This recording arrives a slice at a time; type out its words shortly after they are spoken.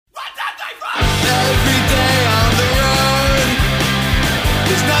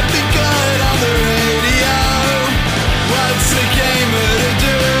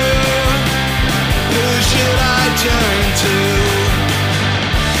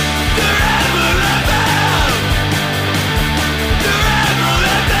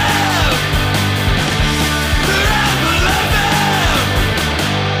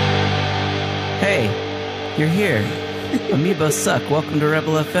Amiibos suck. Welcome to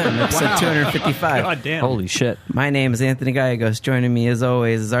Rebel FM, episode 255. God damn. Holy shit. My name is Anthony Gallegos. Joining me, as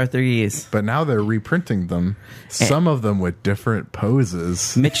always, is Arthur Yees. But now they're reprinting them, some of them with different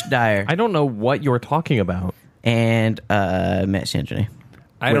poses. Mitch Dyer. I don't know what you're talking about. And Matt Chandrony.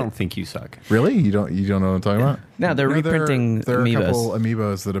 I don't think you suck. Really? You don't know what I'm talking about? No, they're reprinting there are Amiibos. a couple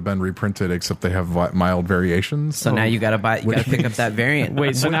Amiibos that have been reprinted, except they have mild variations. So now you gotta pick up that variant.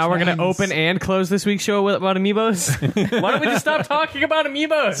 Wait, so now we're going to open and close this week's show about Amiibos? Why don't we just stop talking about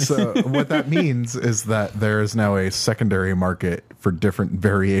Amiibos? So what that means is that there is now a secondary market for different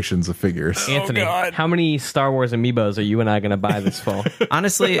variations of figures. Anthony, how many Star Wars Amiibos are you and I going to buy this fall?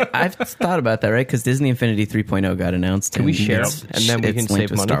 Honestly, I've thought about that, right? Because Disney Infinity 3.0 got announced. Can we share? And then we can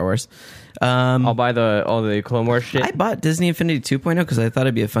save with money? Star Wars. I'll buy all the Clone Wars shit. I bought Disney Infinity 2.0 because I thought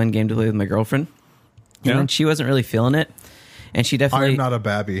it'd be a fun game to play with my girlfriend. Yeah. And she wasn't really feeling it. And she definitely I'm not a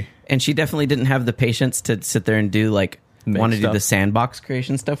babby. And she definitely didn't have the patience to sit there and do want to do the sandbox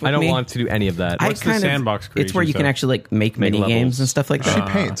creation stuff with me. I don't want to do any of that. What's the sandbox creation It's where you can stuff? actually make mini levels. games and stuff like She that.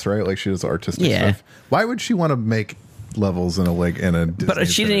 paints, right? Like she does artistic Yeah. stuff. Why would she want to make levels in a Disney But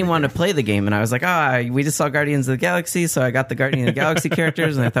she didn't even want to play the game, and I was like, we just saw Guardians of the Galaxy, so I got the Guardian of the Galaxy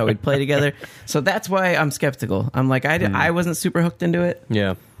characters, and I thought we'd play together. So that's why I'm skeptical. I'm like, I wasn't super hooked into it.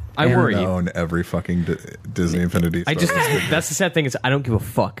 Yeah. I worry. I own every fucking Disney Infinity. I just, Star Wars. that's the sad thing is I don't give a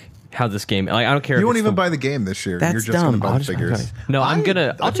fuck how this game, I don't care. You if won't it's even buy the game this year. That's You're just dumb. going to buy the figures. No, I'll I check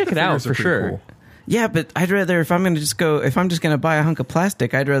think it the out figures for are pretty sure. cool. Yeah, but I'd rather, if I'm going to buy a hunk of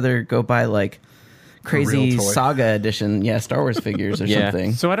plastic, I'd rather go buy crazy real toy. Saga edition, Star Wars figures or Yeah.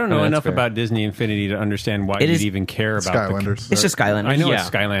 something. So I don't know that's enough fair. about Disney Infinity to understand why It you'd is- even care about Skylanders. It's just Skylanders. I know Yeah. it's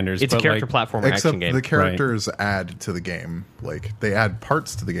Skylanders. It's a but character like, platformer Except action game. the characters add to the game. Like they add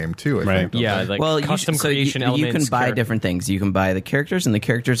parts to the game too. I Right. think. don't Yeah, they? like custom creation you elements. can buy different things. You can buy the characters, and the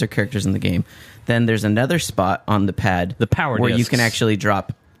characters are characters in the game. Then there's another spot on the pad, The power where you discs. can actually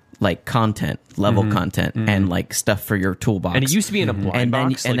drop content, level content, and stuff for your toolbox. And it used to be in a blind And then-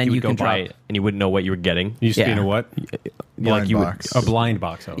 box, and then you you would go can buy drop- it, and you wouldn't know what you were getting. Used to be Yeah. in a what? Blind you would- box. A blind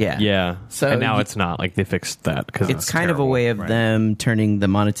box. Oh. Yeah. Yeah. So and now you- it's not. Like, they fixed that. Because It's kind of a way of them turning the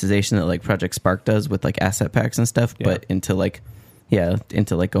monetization that Project Spark does with asset packs and stuff, but into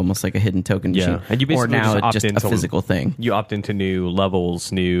almost like a hidden token machine. And you basically or now just opt just a into- physical thing. You opt into new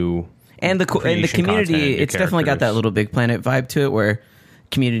levels, new... And the creation community, content, new it's definitely got that characters. Little Big Planet vibe to it, where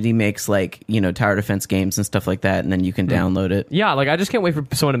community makes tower defense games and stuff like that, and then you can download it. Yeah, I just can't wait for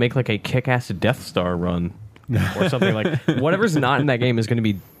someone to make a kick-ass Death Star run or something whatever's not in that game is going to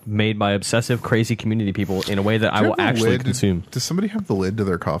be made by obsessive, crazy community people in a way that I Do you will have the actually lid? consume. Does somebody have the lid to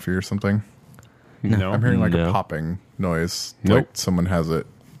their coffee or something? No. I'm hearing a No. popping noise. Nope. Like someone has it.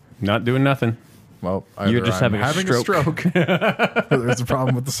 Not doing nothing. Well, either You're just I'm having a stroke. or there's a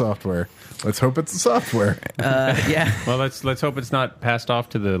problem with the software. Let's hope it's the software. Yeah. Well, let's hope it's not passed off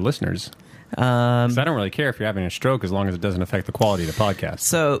to the listeners. 'Cause I don't really care if you're having a stroke as long as it doesn't affect the quality of the podcast.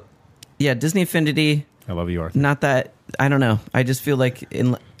 So, yeah, Disney Infinity. I love you, Arthur. Not that I don't know. I just feel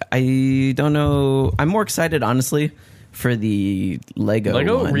I don't know. I'm more excited, honestly, for the Lego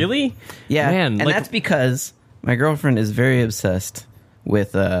one. Really? Yeah, Man, and that's because my girlfriend is very obsessed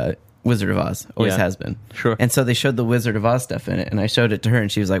with Wizard of Oz. Always Yeah. has been. Sure. And so they showed the Wizard of Oz stuff in it, and I showed it to her,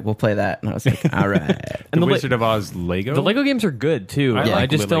 and she was like, "We'll play that." And I was like, "All right." And the the Wizard of Oz Lego? The Lego games are good, too. I Yeah. like I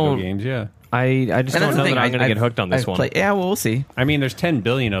just Lego don't... games, yeah. I just And don't that's know the thing, that I'm going to get hooked on this I've one. Yeah, well, we'll see. I mean, there's 10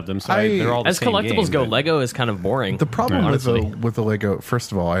 billion of them, so they're all the As same collectibles game, go, but- Lego is kind of boring. The problem honestly. with the Lego,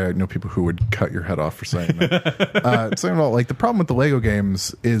 first of all, I know people who would cut your head off for saying that. Second of all, the problem with the Lego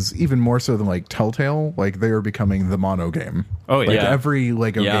games is even more so than Telltale. They are becoming the mono game. Oh, yeah. Every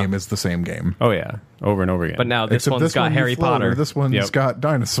Lego Yeah. game is the same game. Oh, yeah. Over and over again. But now this Except one's this got one you Harry float, or Potter. This one's Yep. got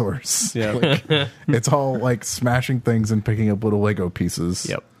dinosaurs. Yeah. It's all smashing things and picking up little Lego pieces.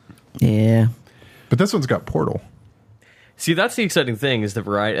 Yep. Yeah. But this one's got Portal. See, that's the exciting thing is the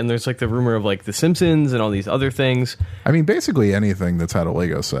variety. And there's the rumor of The Simpsons and all these other things. I mean, basically anything that's had a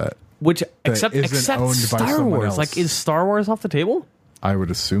Lego set. Which, except isn't owned by Star someone Wars. else. Is Star Wars off the table? I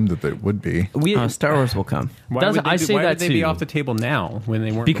would assume that they would be. Star Wars will come. Why Does- would they, I be- say why that would they be too. off the table now when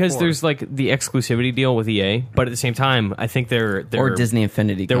they weren't Because before? there's the exclusivity deal with EA, but at the same time, I think they're Or Disney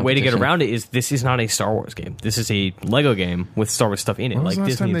Infinity. Their way to get competition. around it is this is not a Star Wars game. This is a Lego game with Star Wars stuff in it. When was the last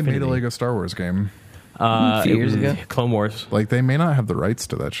Disney time they Infinity. made a Lego Star Wars game? A few it years was ago. Clone Wars. They may not have the rights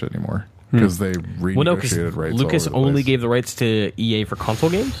to that shit anymore because they renegotiated Well, no, because rights. Lucas all over the only place. gave the rights to EA for console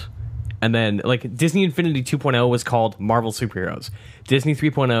games. And then, Disney Infinity 2.0 was called Marvel Superheroes. Disney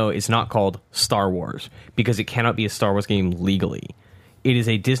 3.0 is not called Star Wars because it cannot be a Star Wars game legally. it is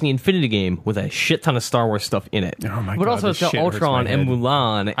a Disney Infinity game with a shit ton of Star Wars stuff in it. Oh my but God, also this it's got shit hurts Ultron my and head.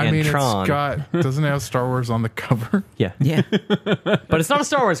 Mulan and Tron. Doesn't it have Star Wars on the cover? Yeah. Yeah. But it's not a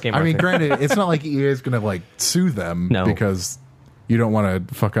Star Wars game. I mean, Arthur. granted, it's not like EA is going to like sue them No. because you don't want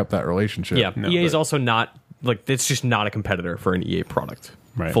to fuck up that relationship. Yeah, No, EA is but- also not like it's just not a competitor for an EA product.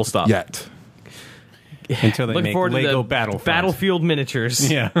 Right. Full stop. Yet. Until they Looking make forward Lego to the Battlefield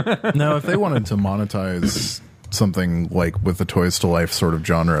miniatures. Yeah. No, if they wanted to monetize something like with the Toys to Life sort of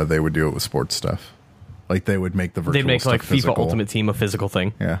genre, they would do it with sports stuff. Like they would make the virtual They'd make stuff like physical. FIFA Ultimate Team a physical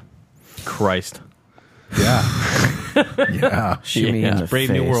thing. Yeah. Christ. Yeah. Yeah. Shoot me in the Brave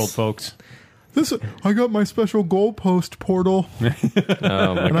new face. world, folks. I got my special goalpost portal, Oh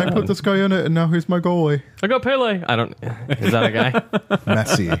my and I god. put this guy in it, and now he's my goalie. I got Pele. I don't. Is that a guy?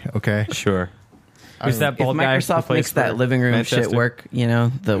 Messi, okay? Sure. Who's that If bald guy? who Microsoft plays makes that for living room shit Manchester? work, you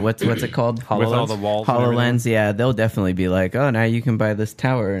know, the what's it called? With all the walls and HoloLens, yeah, they'll definitely be like, oh, now you can buy this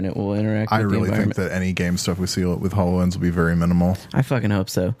tower and it will interact I with the really think environment. that any game stuff we see with HoloLens will be very minimal. I fucking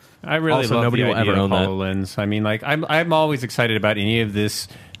hope so. I really Also, love nobody the will idea ever of own that. HoloLens. I mean, like, I'm always excited about any of this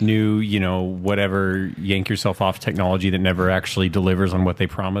new, you know, whatever yank yourself off technology that never actually delivers on what they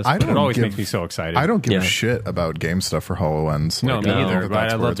promise. I But it don't always give- makes me so excited. I don't give Yeah. a shit about game stuff for HoloLens. No, Like, me I think neither, that but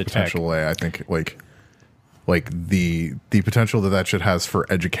that's I where love its the tech. potential lay. I think like the potential that shit has for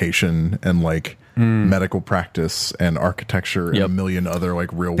education and like medical practice and architecture and Yep. a million other like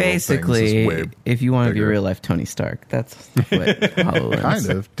real world things Basically, is way if you want to be bigger. real life Tony Stark, that's what HoloLens. kind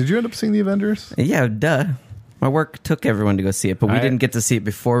of. Did you end up seeing the Avengers? Yeah, duh. My work took everyone to go see it, but we didn't get to see it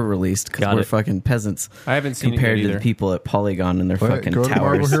before release because Got we're it. fucking peasants. I haven't seen it compared yet to the either. people at Polygon and their fucking Go to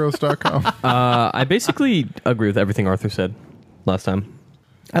towers. MarvelHeroes.com. I basically agree with everything Arthur said last time.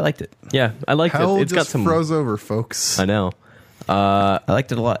 I liked it. Yeah, I liked Hell it. It's got just some. froze over, folks. I know. I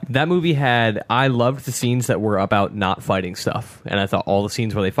liked it a lot. That movie had. I loved the scenes that were about not fighting stuff, and I thought all the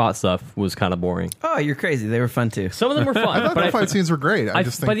scenes where they fought stuff was kind of boring. Oh, you're crazy. They were fun too. Some of them were fun, I thought but the fight scenes were great. I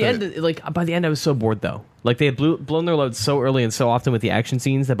just think by the that end, I was so bored though. Like they had blown their load so early and so often with the action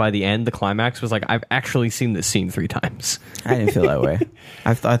scenes that by the end, the climax was like, I've actually seen this scene 3 times. I didn't feel that way.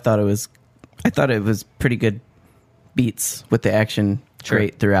 I thought it was pretty good beats with the action Sure.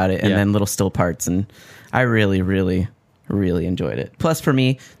 great throughout it, and Yeah. then little still parts, and I really, really, really enjoyed it. Plus, for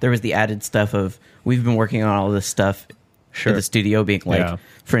me, there was the added stuff of we've been working on all this stuff Sure. at the studio, being like, Yeah.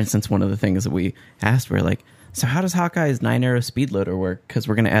 for instance, one of the things that we asked were like, so how does Hawkeye's 9-arrow speed loader work? Because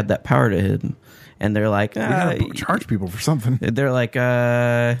we're going to add that power to him, and they're like, we gotta charge people for something. they're like,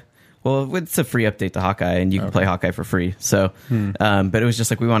 well, it's a free update to Hawkeye, and you can play Hawkeye for free. So, but it was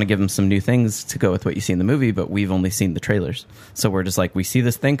just like, we want to give them some new things to go with what you see in the movie, but we've only seen the trailers. So we're just like, we see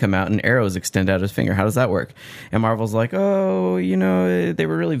this thing come out and arrows extend out his finger. How does that work? And Marvel's like, oh, you know, they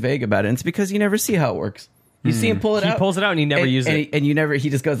were really vague about it. And it's because you never see how it works. You see him pull it He out. pulls it out and he never uses it. And you never, he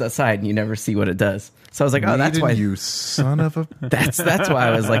just goes outside and you never see what it does. So I was like, oh, that's why. You son of a. That's why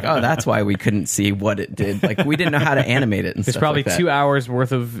I was like, oh, that's why we couldn't see what it did. Like, we didn't know how to animate it and There's stuff probably like that. 2 hours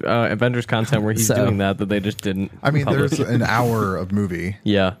worth of Avengers content where he's So- doing that they just didn't. I mean, publish. there's an hour of movie.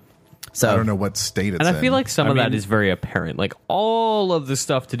 Yeah. So I don't know what state it's And in. I feel like some I of that mean- is very apparent. Like all of the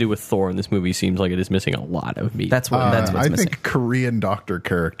stuff to do with Thor in this movie seems like it is missing a lot of meat. that's what's I missing. think Korean doctor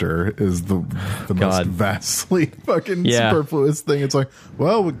character is the most God. vastly fucking Yeah. superfluous thing. It's like,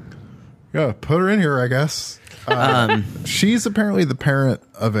 well, we gotta put her in here, I guess. She's apparently the parent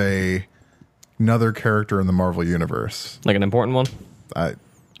of another character in the Marvel universe. like an important one. I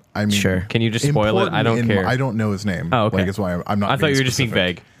mean, Sure. Can you just spoil it? I don't care. I don't know his name. Oh, okay. Like, it's why I'm not. I thought you were just being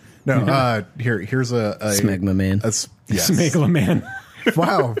specific. vague. No, here's a Smegma Man. Yes. Smegma Man.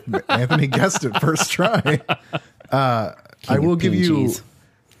 Wow, Anthony guessed it first try. I will give bean you cheese.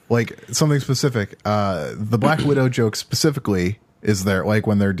 like something specific. The Black Widow joke specifically is there, like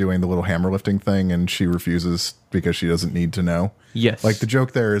when they're doing the little hammer lifting thing, and she refuses because she doesn't need to know. Yes. Like the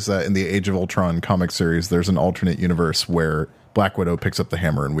joke there is that in the Age of Ultron comic series, there's an alternate universe where Black Widow picks up the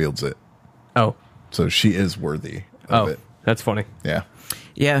hammer and wields it, Oh. so she is worthy of Oh. it. That's funny. Yeah.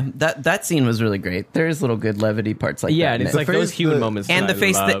 Yeah, that scene was really great. There's little good levity parts like Yeah, that. and in it's it. like face- those human the- moments. and that the I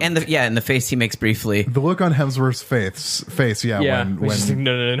face, love. and the face he makes briefly. The look on Hemsworth's face, yeah. yeah. When It's just like,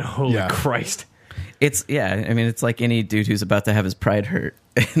 no. Holy Yeah. Christ. It's I mean, it's like any dude who's about to have his pride hurt,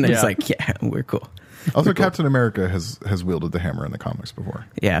 and it's Yeah. like, yeah, we're cool. also Captain America has wielded the hammer in the comics before.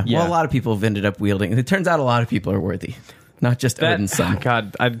 Yeah. Yeah. Well, a lot of people have ended up wielding. It turns out a lot of people are worthy, not just Odin's son.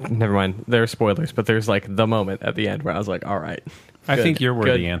 God, never mind. There are spoilers, but there's like the moment at the end where I was like, all right. I Good. think you're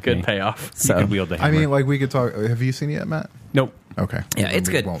worthy, Good, Anthony. Good payoff. So You could wield the I hammer. mean, like we could talk. Have you seen it yet, Matt? nope. Okay. yeah, Then it's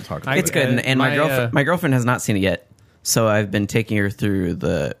we good. Won't talk about It's it. good, and my, my girlfriend has not seen it yet. So I've been taking her through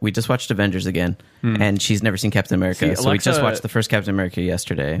we just watched Avengers again, and she's never seen Captain America. So we just watched the first Captain America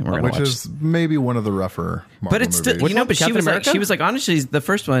yesterday. Which is maybe one of the rougher Marvel but it's still, movies. but she was like, honestly, the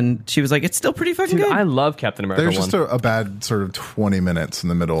first one, she was like, it's still pretty fucking good. I love Captain America. There's just a bad sort of 20 minutes in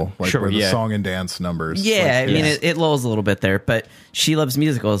the middle, like where the song and dance numbers. Yeah, I mean, it lulls a little bit there, but she loves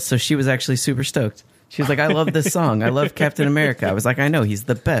musicals, so she was actually super stoked. She was like, I love this song. I love Captain America. I was like, I know, he's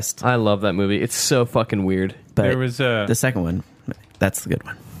the best. I love that movie. It's so fucking weird. But there was the second one, that's the good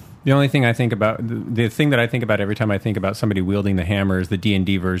one. The only thing I think about, the thing that I think about every time I think about somebody wielding the hammer is the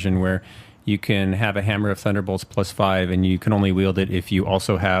D&D version where you can have a hammer of thunderbolts +5, and you can only wield it if you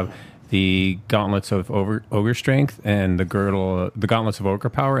also have the gauntlets of ogre strength and the gauntlets of ogre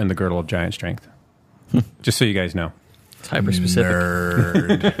power and the girdle of giant strength. Just so you guys know. It's hyper specific.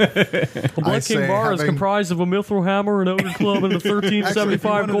 Nerd. The Black King Bar is comprised of a mithril hammer, an ogre club, and a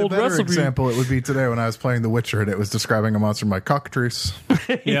 1375 gold recipe. Example, it would be today when I was playing The Witcher and it was describing a monster like cockatrice.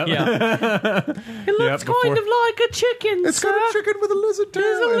 Yep. Yeah. It looks kind of like a chicken. It's got a chicken with a lizard tail.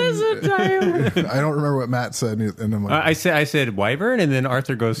 There's a lizard tail. I don't remember what Matt said, and I'm like, I said wyvern, and then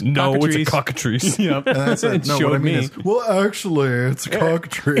Arthur goes, No, cockatrice. it's a cockatrice. Yep. and I said, no, what I mean is, well, actually, it's a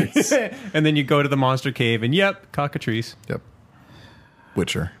cockatrice. And then you go to the monster cave, and cockatrice. Yep.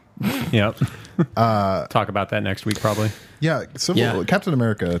 Witcher. Yep. Talk about that next week, probably. Yeah, Captain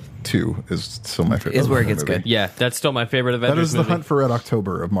America 2 is still my favorite. Is where it gets movie. good. Yeah, that's still my favorite Avengers That is the movie. Hunt for Red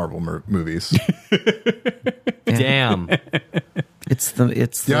October of Marvel movies. Damn. It's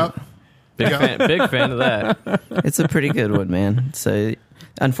Yep. Big fan of that. it's a pretty good one, man. So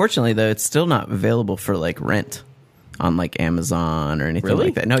unfortunately, though, it's still not available for like rent on like Amazon or anything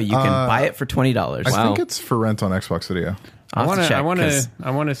like that. No, you can buy it for $20. I think it's for rent on Xbox Video. I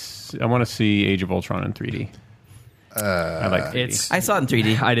want to see Age of Ultron in 3D. I like 3D. I saw it in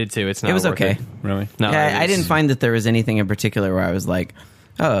 3D. I did too. It's not. It was worth okay. It. Really? No, Yeah, I didn't find that there was anything in particular where I was like,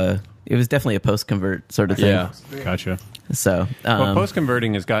 oh, it was definitely a post-convert sort of thing. Yeah. Gotcha. So, Well,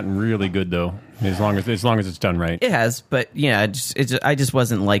 post-converting has gotten really good, though, as long as it's done right. it has, but yeah, I just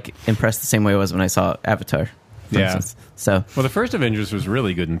wasn't like impressed the same way I was when I saw Avatar. For instance. So, Well, the first Avengers was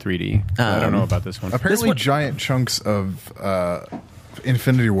really good in 3D. I don't know about this one. Apparently, giant chunks of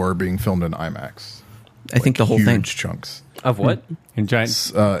Infinity War being filmed in IMAX. I think the whole thing. Huge chunks. Of what? In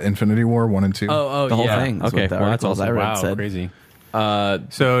giant. Infinity War 1 and 2. Oh, The whole yeah. thing. is Okay, what the well, that's articles awesome. I read Wow, said. crazy.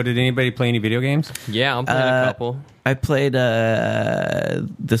 So, did anybody play any video games? Yeah, I'm playing a couple. I played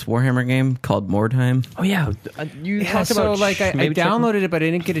this Warhammer game called Mordheim. Oh yeah, you talked about. I maybe checking- downloaded it, but I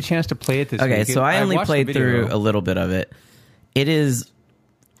didn't get a chance to play it this week. Okay, so I only watched the played video, through though. a little bit of it. It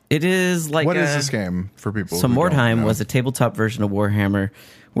is like What is this game for people? So who don't Mordheim know? was a tabletop version of Warhammer,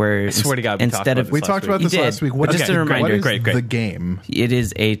 where I swear to God, we talked instead about of We talked about You this did, last week. but What just is a reminder. What is Great. the game? it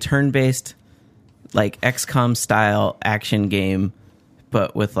is a turn-based, like XCOM style action game,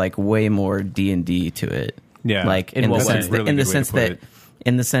 but with like way more D&D to it. Yeah. like In what way? Really good way to put it.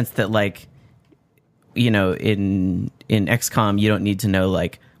 in the sense that like, you know, in XCOM you don't need to know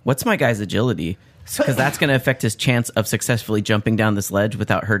like what's my guy's agility, because that's going to affect his chance of successfully jumping down this ledge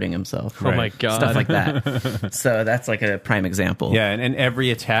without hurting himself. Oh my God. Stuff like that. So that's like a prime example. Yeah, and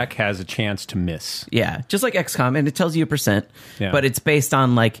every attack has a chance to miss. Yeah, just like XCOM, and it tells you a percent, Yeah. but it's based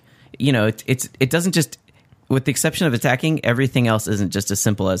on like, you know, it doesn't just, with the exception of attacking, everything else isn't just as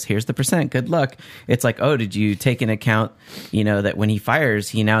simple as here's the percent, good luck. It's like, oh, did you take into account, you know, that when he fires,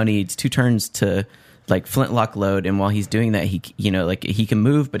 he now needs 2 turns to like flintlock load, and while he's doing that, he, you know, like he can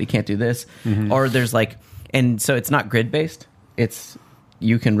move, but he can't do this. Or there's like, and so it's not grid based. It's,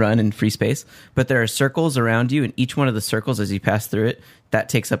 you can run in free space, but there are circles around you, and each one of the circles as you pass through it, that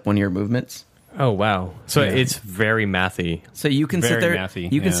takes up one of your movements. Oh wow! So it's very mathy. So you can sit Very there.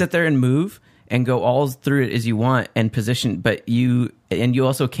 mathy, You can yeah. sit there and move and go all through it as you want and position, but you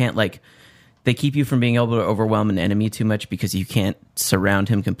also can't like. They keep you from being able to overwhelm an enemy too much because you can't surround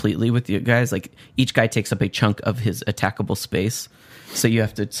him completely with your guys. Like each guy takes up a chunk of his attackable space, so you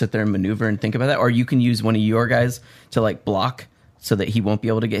have to sit there and maneuver and think about that. Or you can use one of your guys to like block so that he won't be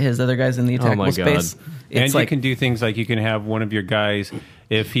able to get his other guys in the attackable my God. space. And It's you like can do things like you can have one of your guys,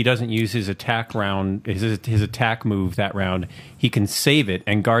 if he doesn't use his attack round, his attack move that round, he can save it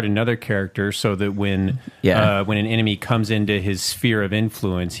and guard another character so that when an enemy comes into his sphere of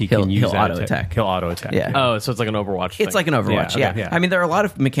influence, He'll can use that auto-attack. He'll auto attack. Yeah. Oh, so it's like an Overwatch. It's like an Overwatch, Yeah, yeah. okay, yeah. I mean, there are a lot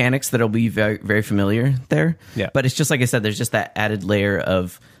of mechanics that'll be very, very familiar there. Yeah. But it's just like I said, there's just that added layer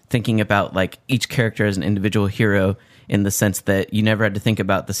of thinking about like each character as an individual hero, in the sense that you never had to think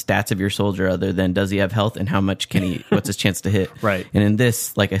about the stats of your soldier other than does he have health and how much can he, what's his chance to hit. Right. And in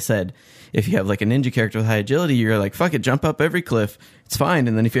this, like I said, if you have like a ninja character with high agility, you're like, fuck it, jump up every cliff. It's fine.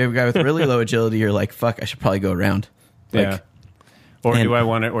 And then if you have a guy with really low agility, you're like, fuck, I should probably go around. Yeah. Or do I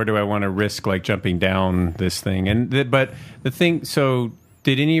want to risk like jumping down this thing? But the thing. So,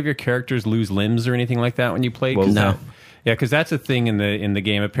 did any of your characters lose limbs or anything like that when you played? No. Because that's a thing in the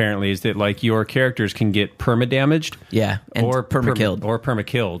game. Apparently, is that like your characters can get perma-damaged, and or perma-killed, or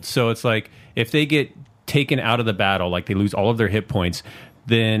perma-killed. So it's like if they get taken out of the battle, like they lose all of their hit points,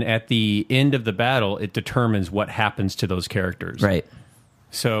 then at the end of the battle, it determines what happens to those characters. Right.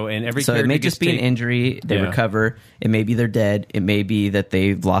 So it may just be an injury. They recover. It may be they're dead. It may be that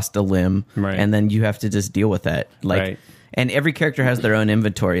they've lost a limb, right. And then you have to just deal with that. Right. And every character has their own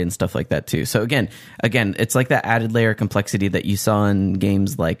inventory and stuff like that too. So again, it's like that added layer of complexity that you saw in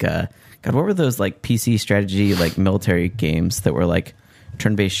games like God, what were those like PC strategy like military games that were like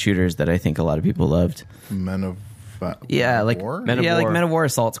turn-based shooters that I think a lot of people loved? Men of War? like Men of War,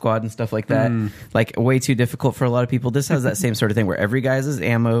 Assault Squad, and stuff like that. Like way too difficult for a lot of people. This has that same sort of thing where every guy has his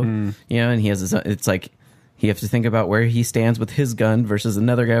ammo, and he has his. It's like you have to think about where he stands with his gun versus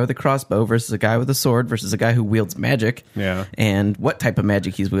another guy with a crossbow versus a guy with a sword versus a guy who wields magic. Yeah, and what type of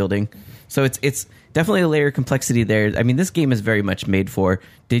magic he's wielding. So it's definitely a layer of complexity there. I mean, this game is very much made for.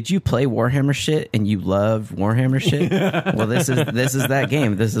 Did you play Warhammer shit and you love Warhammer shit? Well, this is that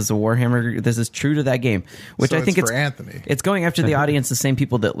game. This is a Warhammer. This is true to that game, which so I think it's for Anthony. It's going after the audience, the same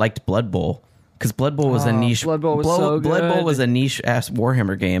people that liked Blood Bowl, because Blood Bowl was a niche. Blood Bowl was so good. Blood Bowl was a niche ass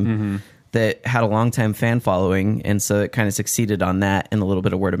Warhammer game that had a long time fan following, and so it kind of succeeded on that and a little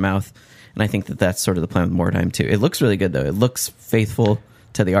bit of word of mouth. And I think that that's sort of the plan with Mordheim too. It looks really good though. It looks faithful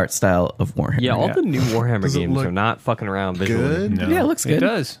to the art style of Warhammer. Yeah, all the new Warhammer games are not fucking around visually. Good? No. Yeah, it looks good. It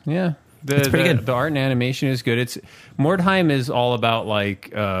does. Yeah. It's pretty good. The art and animation is good. Mordheim is all about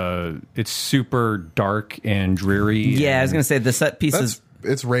like it's super dark and dreary. Yeah, I was gonna say the set pieces.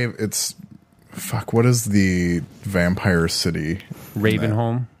 It's fuck. What is the vampire city?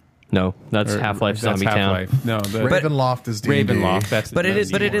 Ravenholm. No, that's Half-Life Zombie Town. No, Ravenloft is D&D. Ravenloft. That's But it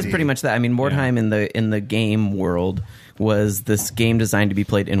is pretty much that. I mean, Mordheim in the game world was this game designed to be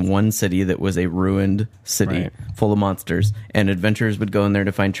played in one city that was a ruined city full of monsters, and adventurers would go in there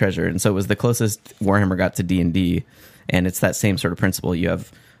to find treasure. And so it was the closest Warhammer got to D&D, and it's that same sort of principle. You have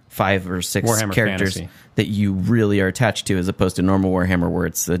 5 or 6 Warhammer characters fantasy that you really are attached to, as opposed to normal Warhammer where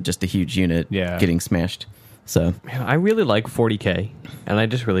it's just a huge unit getting smashed. So I really like 40K, and I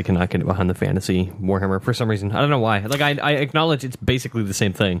just really cannot get behind the fantasy Warhammer for some reason. I don't know why. Like I acknowledge it's basically the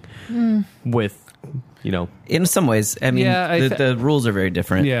same thing with, in some ways, I mean, the rules are very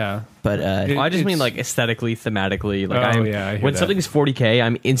different. Yeah, but I just mean like aesthetically, thematically. Like I hear when that. something's 40K,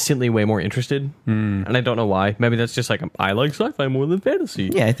 I'm instantly way more interested, and I don't know why. Maybe that's just like I like sci-fi more than fantasy.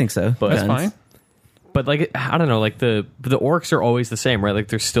 Yeah, I think so. But that's fine. But like I don't know, like the orcs are always the same, right? Like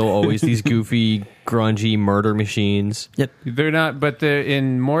there's still always these goofy, grungy murder machines. Yep, they're not. But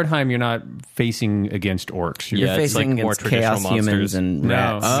in Mordheim, you're not facing against orcs. You're facing like more against chaos monsters. humans and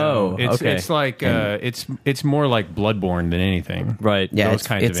rats. It's like it's more like Bloodborne than anything. Right. Yeah, those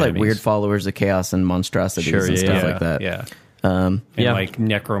kinds it's of like enemies. weird followers of chaos and monstrosities and stuff like that. Yeah. And like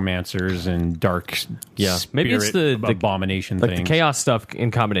necromancers and dark maybe it's the abomination like things. the chaos stuff in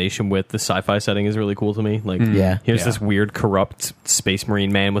combination with the sci-fi setting is really cool to me. Like here's this weird corrupt space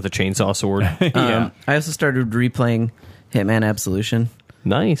marine man with a chainsaw sword. I also started replaying Hitman Absolution.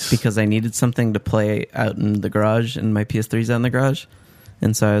 Nice, because I needed something to play out in the garage, and my PS3's out in the garage,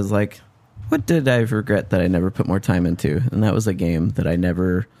 and so I was like, what did I regret that I never put more time into? And that was a game that I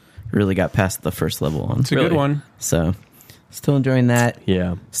never really got past the first level on. It's a good one. So still enjoying that.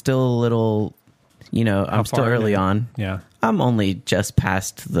 Yeah. Still a little, I'm still early on. Yeah. I'm only just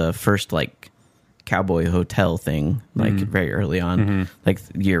past the first, like, cowboy hotel thing, like, very early on. Like,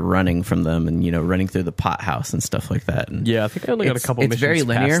 you're running from them and, running through the pot house and stuff like that. And yeah, I think I only got a couple missions very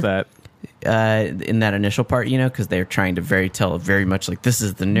linear past that. in that initial part, because they're trying to tell very much, like, this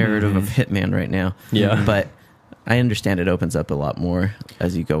is the narrative of Hitman right now. Yeah. But I understand it opens up a lot more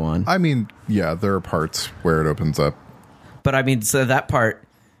as you go on. I mean, yeah, there are parts where it opens up. But I mean, so that part,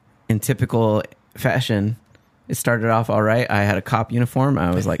 in typical fashion, it started off all right. I had a cop uniform.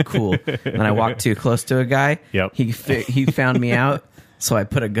 I was like, cool. And I walked too close to a guy. Yep. He found me out. So I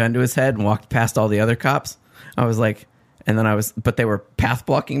put a gun to his head and walked past all the other cops. I was like, but they were path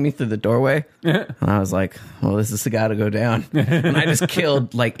blocking me through the doorway. And I was like, well, this is the guy to go down. And I just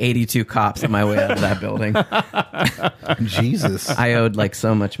killed like 82 cops on my way out of that building. Jesus. I owed like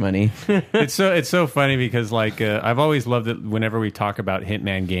so much money. It's so funny because like I've always loved it whenever we talk about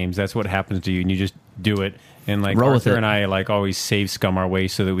Hitman games. That's what happens to you, and you just do it. And like Roll with Arthur it. and I like always save scum our way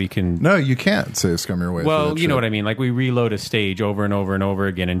so that we can. No, you can't save scum your way. Well, you know what I mean. Like we reload a stage over and over and over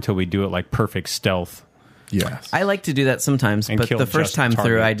again until we do it like perfect stealth. Yes. I like to do that sometimes, And but kill the first just time target.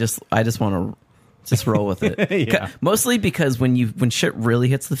 through, I just want to Just roll with it. Yeah. Mostly because when shit really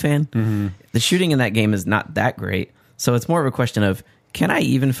hits the fan, the shooting in that game is not that great. So it's more of a question of, can I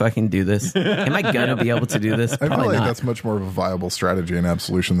even fucking do this? Am I gonna be able to do this? I feel Probably like not. that's much more of a viable strategy in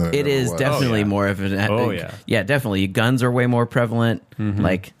Absolution than It ever is was. definitely yeah. more of an. Yeah. Definitely. Guns are way more prevalent.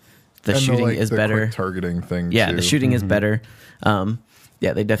 Like the And shooting like, is the better. quick targeting thing. Yeah, too. the shooting is better.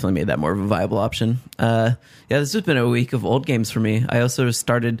 Yeah, they definitely made that more of a viable option. Yeah, this has been a week of old games for me. I also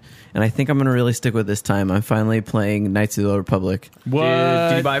started, and I think I'm going to really stick with this time. I'm finally playing Knights of the Old Republic. Dude,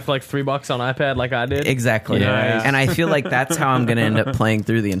 did you buy it for like $3 on iPad like I did? Exactly. Nice. And I feel like that's how I'm going to end up playing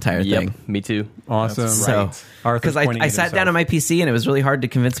through the entire Yep, thing. me too. Awesome. So, Arthur's because I pointing at sat down himself. on my PC and it was really hard to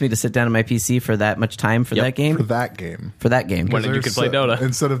convince me to sit down on my PC for that much time for Yep. that game. For that game. For that game. When you There's could play Dota.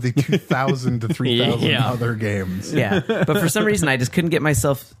 Instead of the 2,000 to 3,000 Yeah. other games. Yeah. But for some reason, I just couldn't get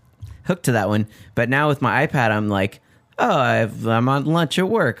myself hooked to that one. But now with my iPad, I'm like, oh, I'm on lunch at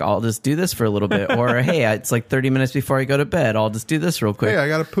work. I'll just do this for a little bit. Or, hey, it's like 30 minutes before I go to bed. I'll just do this real quick. Hey, I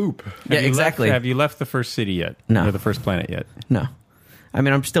got to poop. Yeah, Have you exactly. Have you left the first city yet? No. Or the first planet yet? No. I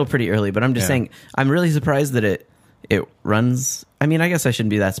mean, I'm still pretty early, but I'm just Yeah. saying, I'm really surprised that it runs. I mean, I guess I shouldn't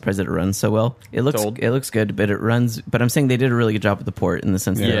be that surprised that it runs so well. It looks good, but it runs. But I'm saying they did a really good job with the port in the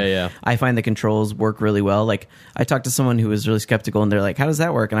sense that Yeah. I find the controls work really well. Like, I talked to someone who was really skeptical, and they're like, "How does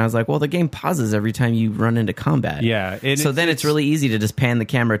that work?" And I was like, "Well, the game pauses every time you run into combat." Yeah. So then it's really easy to just pan the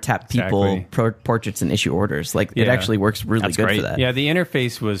camera, tap people, Exactly. portraits, and issue orders. Like, it Yeah. actually works really That's good great. for that. Yeah, the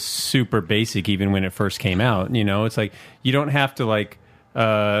interface was super basic even when it first came out. You know, it's like you don't have to like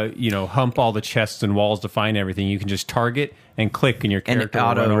hump all the chests and walls to find everything. You can just target and click, and your And character it will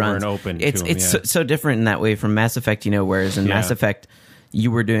auto run over runs. and open. It's to 'em, it's yeah. so different in that way from Mass Effect, whereas in Yeah. Mass Effect you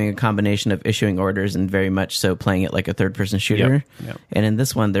were doing a combination of issuing orders and very much so playing it like a third person shooter. Yep. And in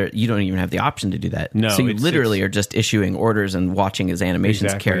this one, you don't even have the option to do that. No, so you it's- literally are just issuing orders and watching his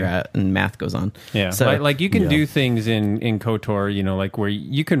animations Exactly. carry out and math goes on. Yeah, So like you can do things in KOTOR, like where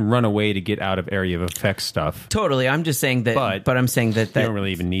you can run away to get out of area of effect stuff. totally, I'm just saying that. But I'm saying that You don't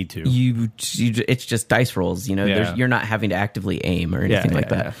really even need to. you it's just dice rolls. Yeah. You're not having to actively aim or anything like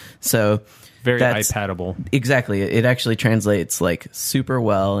that. yeah. So Very that's- iPadable. Exactly. It actually translates like super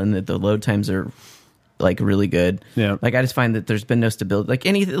well, and the load times are like really good. Yeah. Like I just find that there's been no stability. Like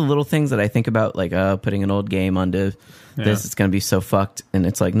any little things that I think about, like putting an old game onto this, it's going to be so fucked. And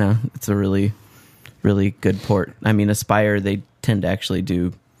it's like, no, it's a really, really good port. I mean, Aspire, they tend to actually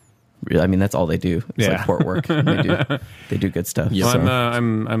do. I mean, that's all they do. It's Yeah. like port work. They do good stuff. Yeah. So- Well,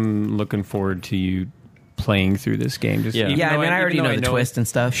 I'm looking forward to you playing through this game. Just Yeah. even yeah, I though mean, I already even though know the twist and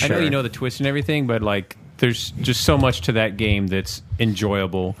stuff. I know Sure. you know the twist and everything, but like, there's just so much to that game that's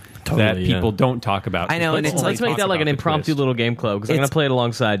enjoyable that Totally, yeah. people don't talk about. I know, and it's People like- Let's only make talk that like about an the impromptu twist. little game club because I'm It's- going to play it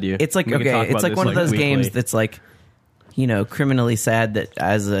alongside you. It's like, We can talk okay, about it's like this, one of those weekly. games that's like, criminally sad that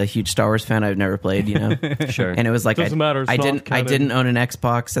as a huge Star Wars fan I've never played, Sure. And it was like Doesn't matter, it's I not didn't canon. own an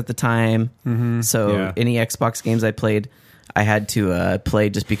Xbox at the time. So Yeah. any Xbox games I played, I had to play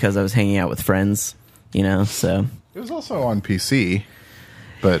just because I was hanging out with friends, so It was also on PC,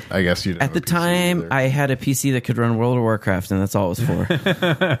 but I guess you didn't at have the a PC time either. I had a PC that could run World of Warcraft, and that's all it was for.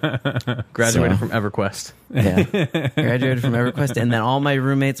 Graduated So- from EverQuest. Yeah. Graduated from EverQuest, and then all my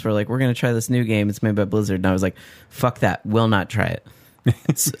roommates were like, we're going to try this new game. It's made by Blizzard. And I was like, fuck that. Will not try it.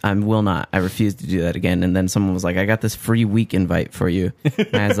 I will not. I refuse to do that again. And then someone was like, I got this free week invite for you.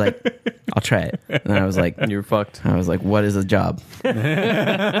 And I was like, I'll try it. And I was like, You're fucked. I was like, what is a job?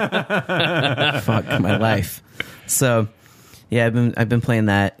 Fuck my life. So, yeah, I've been playing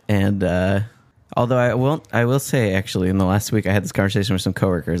that, and although I will say actually, in the last week I had this conversation with some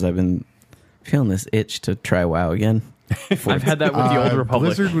coworkers. I've been feeling this itch to try WoW again. I've had that with the Old Republic.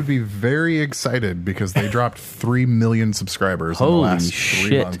 Blizzard would be very excited because they dropped 3 million subscribers in the Holy last 3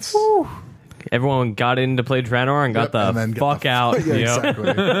 shit. months. Everyone got in to play Draenor and got Yep, and then the get fuck the- out. Yeah, Yep. exactly.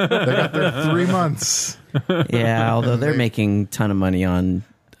 They got their 3 months. Yeah, although they're making a ton of money on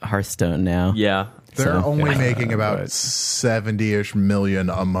Hearthstone now. Yeah. They're So- only making about 70-ish million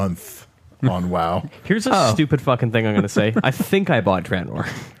a month on WoW. Here's a stupid fucking thing I'm going to say. I think I bought Draenor.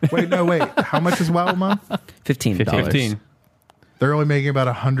 Wait. How much is WoW a month? $15. 15. They're only making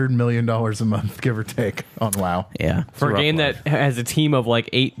about $100 million a month, give or take, on WoW. Yeah. For a rough game life. that has a team of like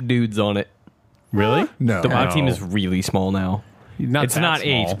 8 dudes on it. Really? No. The WoW No. team is really small now. It's It's not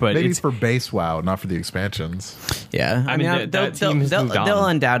 8, but Maybe it's for base WoW, not for the expansions. Yeah. I mean, that team has moved on. they'll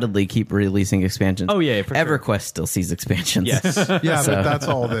undoubtedly keep releasing expansions. Oh, yeah, for sure. EverQuest still sees expansions. yes. Yeah, So- but that's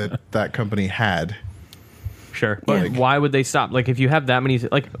all that company had. Sure. But why would they stop? Like, if you have that many,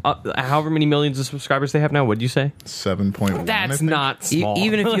 like, however many millions of subscribers they have now, what did you say? 7.1. That's not small.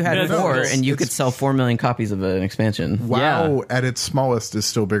 Even if you had No, 4 it's- and you could sell 4 million copies of an expansion. WoW at its smallest is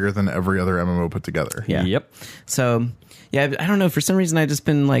still bigger than every other MMO put together. Yeah. Yep. So, yeah, I don't know. For some reason, I've just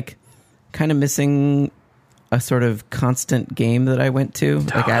been like kind of missing a sort of constant game that I went to.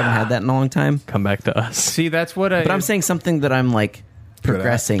 Like, I haven't had that in a long time. Come back to us. See, that's what But I'm saying something that I'm like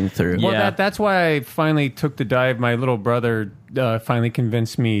progressing through. Well, Yeah. that's why I finally took the dive. My little brother finally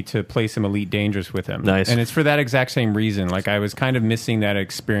convinced me to play some Elite Dangerous with him. Nice. And it's for that exact same reason. Like, I was kind of missing that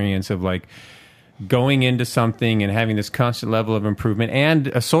experience of, like, going into something and having this constant level of improvement and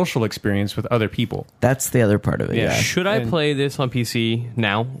a social experience with other people. That's the other part of it. Yeah. Should I play this on PC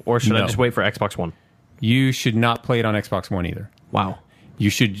now, or should I No. just wait for Xbox One? You should not play it on Xbox One either. Wow. You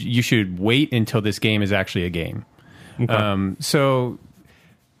should wait until this game is actually a game. Okay.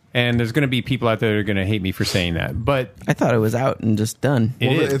 And there's going to be people out there that are going to hate me for saying that, but I thought it was out and just done. it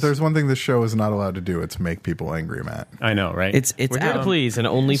Well, is. if there's one thing this show is not allowed to do, it's make people angry, Matt. I know, right? It's We're here to out. please and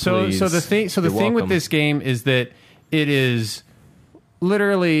only please. So the thing You're with welcome. this game is that it is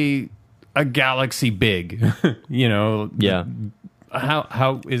literally a galaxy big. You know, Yeah.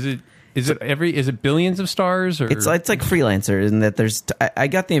 How is it? Is it billions of stars? Or It's like Freelancer in that there's. I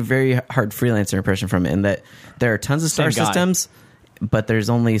got the very hard Freelancer impression from it in that there are tons of star Same guy. systems, but there's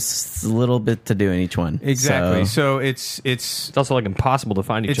only a little bit to do in each one. exactly. So, So it's It's also like impossible to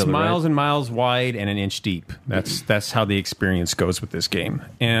find each it's other. miles right? and miles wide and an inch deep. That's how the experience goes with this game,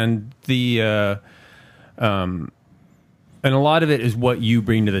 and and a lot of it is what you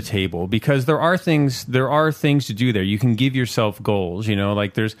bring to the table, because there are things to do there. You can give yourself goals. You know,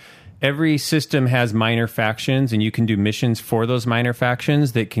 like every system has minor factions, and you can do missions for those minor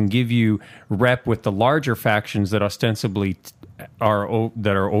factions that can give you rep with the larger factions that ostensibly are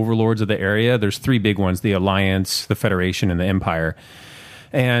overlords of the area. There's 3 big ones: the Alliance, the Federation, and the Empire.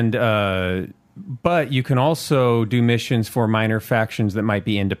 And but you can also do missions for minor factions that might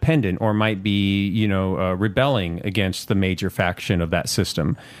be independent or might be, rebelling against the major faction of that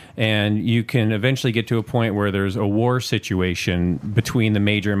system. And you can eventually get to a point where there's a war situation between the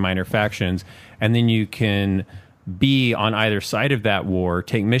major and minor factions, and then you can be on either side of that war,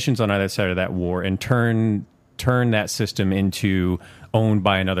 take missions on either side of that war, and turn that system into owned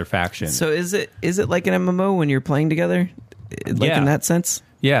by another faction. so is it like an MMO when you're playing together, like Yeah. in that sense?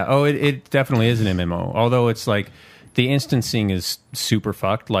 Yeah. Oh, it definitely is an MMO. Although it's like the instancing is super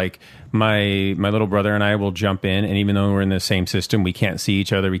fucked. Like my little brother and I will jump in, and even though we're in the same system, we can't see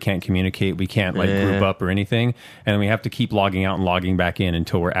each other, we can't communicate, we can't group up or anything, and we have to keep logging out and logging back in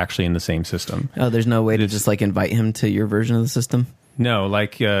until we're actually in the same system. Oh, there's no way to just like invite him to your version of the system. No,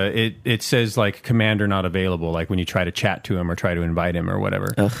 like it says like commander not available, like when you try to chat to him or try to invite him or whatever.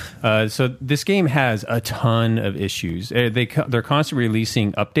 So this game has a ton of issues. They're constantly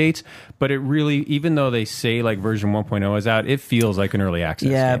releasing updates, but it really, even though they say like version 1.0 is out, it feels like an early access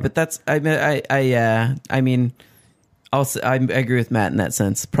Yeah, game. but that's I mean, I agree with Matt in that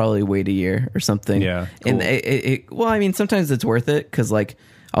sense. Probably wait a year or something. Yeah, and cool. well, I mean, sometimes it's worth it because like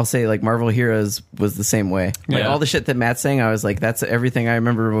I'll say like Marvel Heroes was the same way. Like Yeah. all the shit that Matt's saying, I was like, that's everything I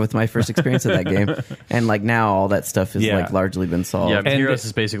remember with my first experience of that game. And like now, all that stuff is Yeah. like largely been solved. Yeah, And Heroes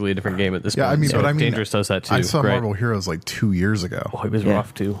is basically a different game at this Yeah, point. I mean, so but I mean, Dangerous does that too. I saw Right. Marvel Heroes like 2 years ago. Oh, it was Yeah.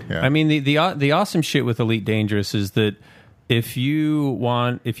 rough too. Yeah. I mean, the awesome shit with Elite Dangerous is that if you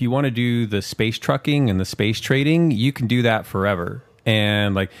want to do the space trucking and the space trading, you can do that forever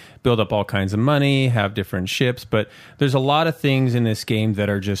and like build up all kinds of money, have different ships. But there's a lot of things in this game that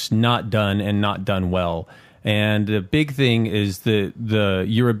are just not done and not done well. And the big thing is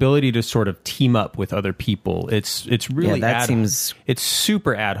your ability to sort of team up with other people. It's really it's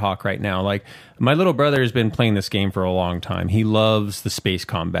super ad hoc right now. Like my little brother has been playing this game for a long time. He loves the space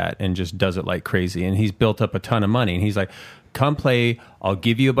combat and just does it like crazy. And he's built up a ton of money. And he's like, come play, I'll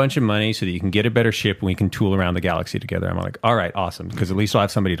give you a bunch of money so that you can get a better ship and we can tool around the galaxy together. I'm like, all right, awesome, because at least I'll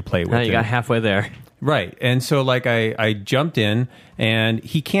have somebody to play with. Now you got halfway there. Right. And so like I jumped in, and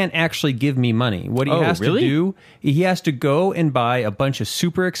he can't actually give me money. What he has really? to do, he has to go and buy a bunch of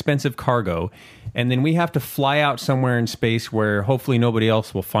super expensive cargo, and then we have to fly out somewhere in space where hopefully nobody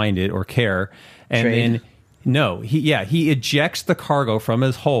else will find it or care. And Trade. then he ejects the cargo from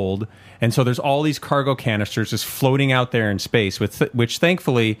his hold, and so there's all these cargo canisters just floating out there in space, which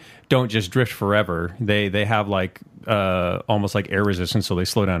thankfully don't just drift forever. They have like almost like air resistance, so they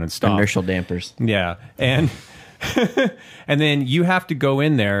slow down and stop. Inertial dampers. Yeah, and and then you have to go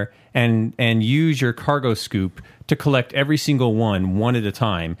in there and use your cargo scoop to collect every single one at a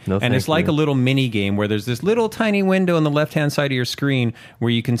time. No, and it's thank like you. a little mini game where there's this little tiny window on the left-hand side of your screen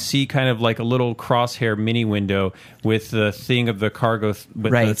where you can see kind of like a little crosshair mini window with the thing of the cargo.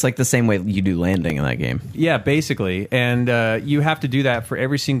 Right, it's like the same way you do landing in that game. Yeah, basically. And you have to do that for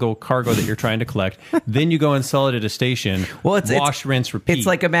every single cargo that you're trying to collect. Then you go and sell it at a station. Well, wash, rinse, repeat. It's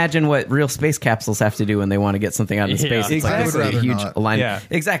like, imagine what real space capsules have to do when they want to get something out of Yeah. space. It's like, this is Exactly. a huge Not. line. Yeah.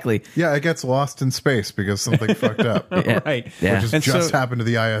 Exactly. Yeah, it gets lost in space because something fucked up. Right. Yeah. Which And just so- happened to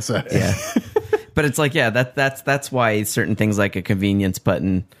the ISS. Yeah. But it's like, yeah, that's why certain things like a convenience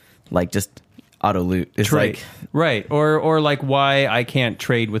button, like just auto loot, is Right. like Right. Or like why I can't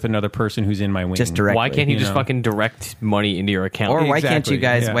trade with another person who's in my wing. just directly. Why can't he You just know. fucking direct money into your account? Or why can't you Exactly,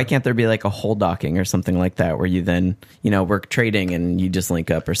 guys? yeah. Why can't there be like a whole docking or something like that, where you then we're trading and you just link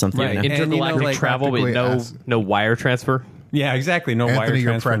up or something? Right. you know? intergalactic like, travel with practically no wire transfer? Yeah, exactly. No Anthony, wire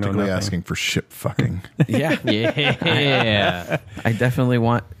you're transfer, no practically nothing. asking for ship fucking. Yeah, Yeah. I definitely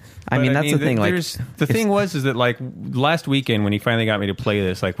want. I But mean, that's the thing. Like, there's, the thing is that like last weekend when he finally got me to play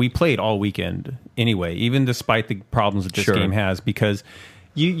this, like we played all weekend anyway, even despite the problems that this Sure. game has, because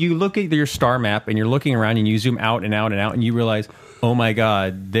you look at your star map and you're looking around and you zoom out and out and out and you realize, oh my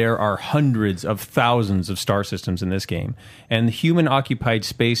god, there are hundreds of thousands of star systems in this game, and the human occupied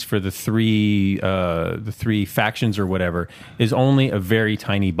space for the three factions or whatever is only a very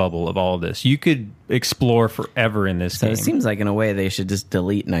tiny bubble of all of this. You could explore forever in this so game. it seems like in a way they should just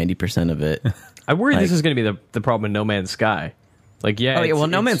delete 90% of it. I worry Like- this is going to be the problem in No Man's Sky. Like, yeah. Oh yeah, well,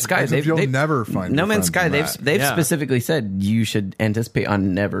 No it's- Man's Sky, as if you'll never find No your Man's friends Sky. in that. They've Yeah. specifically said you should anticipate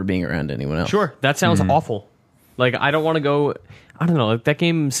on never being around anyone else. Sure, that sounds awful. Like, I don't want to go. I don't know. Like, that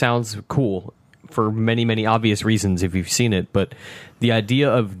game sounds cool for many, many obvious reasons if you've seen it, but the idea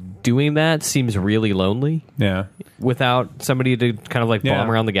of doing that seems really lonely Yeah. without somebody to kind of like Yeah.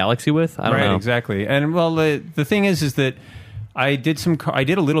 bomb around the galaxy with. I don't Right, know. exactly. And well, the thing is that I did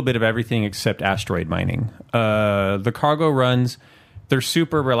a little bit of everything except asteroid mining. The cargo runs, they're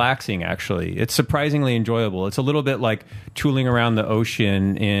super relaxing. Actually, it's surprisingly enjoyable. It's a little bit like tooling around the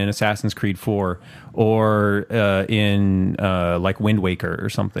ocean in Assassin's Creed 4 or in like Wind Waker or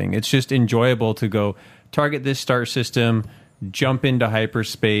something. It's just enjoyable to go target this star system, jump into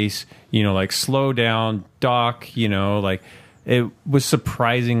hyperspace, like slow down, dock, like it was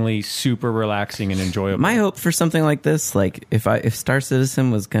surprisingly super relaxing and enjoyable. My hope for something like this, like if Star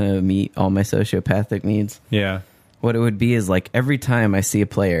Citizen was going to meet all my sociopathic needs, Yeah. what it would be is like every time I see a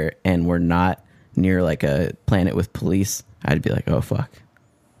player and we're not near like a planet with police, I'd be like, oh fuck,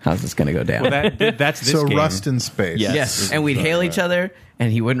 how's this going to go down? Well, that's this So game. Rust in space. Yes. Yes, and we'd hail each other,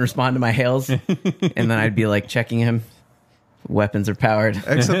 and he wouldn't respond to my hails, and then I'd be like checking him. Weapons are powered.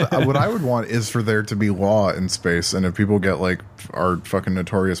 Except what I would want is for there to be law in space, and if people get like are fucking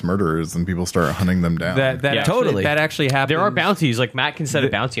notorious murderers, then people start hunting them down. That Yeah. actually, Totally. that actually happens. There are bounties. Like, Matt can set a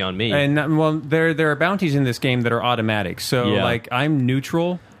bounty on me. And well, there are bounties in this game that are automatic. So Yeah. like I'm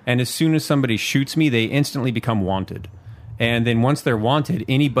neutral, and as soon as somebody shoots me, they instantly become wanted. And then once they're wanted,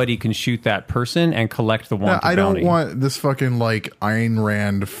 anybody can shoot that person and collect the No, wanted I don't bounty. want this fucking like Ayn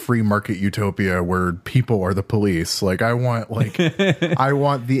Rand free market utopia where people are the police. Like I want I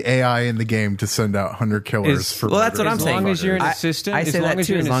want the AI in the game to send out hunter killers Is- for Well, that's what murder. I'm As saying. long as you're in a I- system- I as say long that as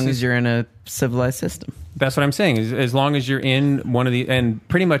too. you're As in a long as system- you're in a civilized system. That's what I'm saying. As long as you're in one of the, and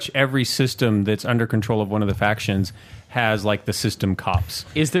pretty much every system that's under control of one of the factions has like the system cops.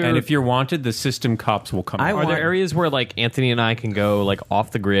 Is there- And if you're wanted, the system cops will come. I out. Are there want- areas where like Anthony and I can go like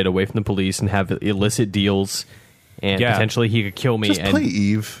off the grid, away from the police, and have illicit deals, and Yeah. potentially he could kill me? Just and play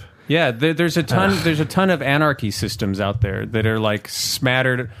Eve. Yeah, there's a ton. There's a ton of anarchy systems out there that are like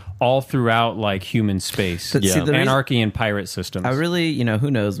smattered all throughout like human space. But see, the reason- Anarchy and pirate systems. I really,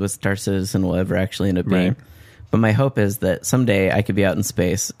 who knows what Star Citizen will ever actually end up being. Right. But my hope is that someday I could be out in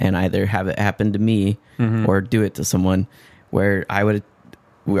space and either have it happen to me or do it to someone where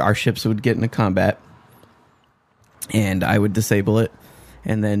our ships would get into combat and I would disable it.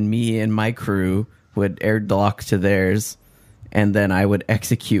 And then me and my crew would airlock to theirs. And then I would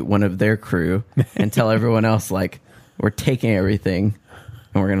execute one of their crew and tell everyone else, like, we're taking everything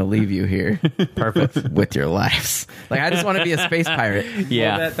and we're going to leave you here. Perfect. With your lives. Like, I just want to be a space pirate.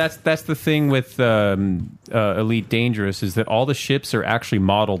 yeah, Well, that's the thing with Elite Dangerous is that all the ships are actually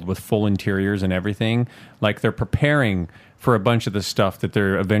modeled with full interiors and everything. Like they're preparing for a bunch of the stuff that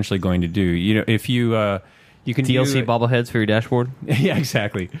they're eventually going to do. If you can DLC do, bobbleheads for your dashboard. Yeah,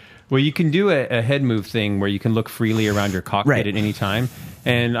 exactly. Well, you can do a head move thing where you can look freely around your cockpit Right. at any time.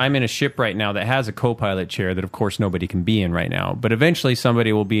 And I'm in a ship right now that has a co-pilot chair that, of course, nobody can be in right now. But eventually,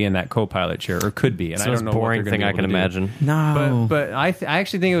 somebody will be in that co-pilot chair, or could be. And It's I the don't most know boring what they're thing gonna I be can able to do. imagine. No. But I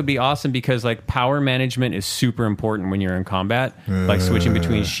actually think it would be awesome because like power management is super important when you're in combat, like switching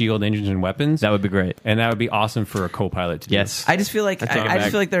between shield engines and weapons. That would be great. And that would be awesome for a co-pilot to do. Yes. I just feel like That's I just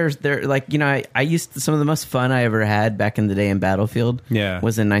feel like there like, you know, I used to, some of the most fun I ever had back in the day in Battlefield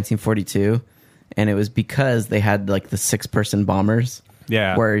was in 1942, and it was because they had like the 6-person bombers.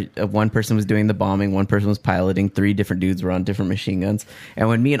 Yeah. Where one person was doing the bombing, one person was piloting, 3 different dudes were on different machine guns. And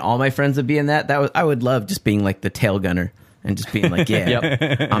when me and all my friends would be in that was I would love just being like the tail gunner and just being like,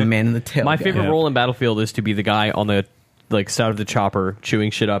 yeah, I'm manning the tail. My gun. favorite role in Battlefield is to be the guy on the like side of the chopper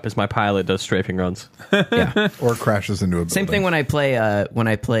chewing shit up as my pilot does strafing runs. Yeah. Or crashes into a building. Same thing when I play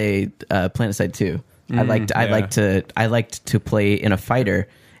PlanetSide 2. I liked to play in a fighter,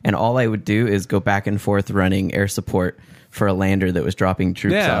 and all I would do is go back and forth running air support for a lander that was dropping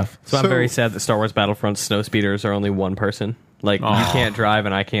troops off. So I'm very sad that Star Wars Battlefront snow speeders are only one person. Like, you can't drive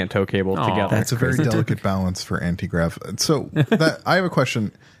and I can't tow cable together. That's a very delicate balance for anti-grav. So that I have a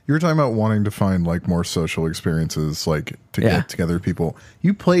question. You were talking about wanting to find like more social experiences, like to get together with people.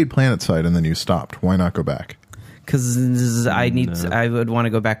 You played PlanetSide and then you stopped. Why not go back? Because I would want to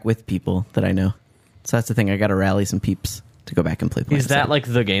go back with people that I know. So that's the thing. I got to rally some peeps to go back and play PlanetSide. Is that like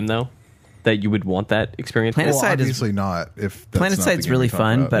the game though? That you would want that experience? PlanetSide Well, obviously not. If that's not the PlanetSide's game really we talk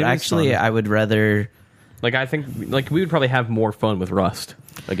fun, about. but It is actually fun. I would rather... Like, I think like we would probably have more fun with Rust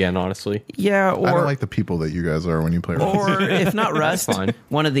again, honestly. Yeah, I don't like the people that you guys are when you play Rust. or if not Rust, fine.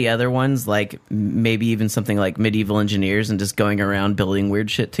 one of the other ones, like maybe even something like Medieval Engineers and just going around building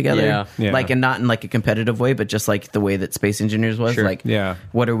weird shit together. Yeah. Yeah. Like, and not in like a competitive way, but just like the way that Space Engineers was. Sure. Like, Yeah.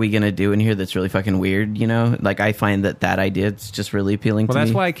 what are we going to do in here that's really fucking weird, you know? Like, I find that idea is just really appealing Well, to me.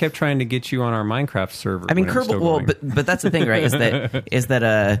 that's why I kept trying to get you on our Minecraft server. I mean, when it was Kerbal. still Well, going. but that's the thing, right? Is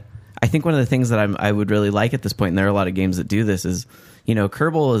that I think one of the things that I would really like at this point, and there are a lot of games that do this, is, you know,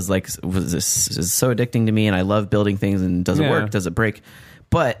 Kerbal is like is so addicting to me, and I love building things. And does it work? Does it break?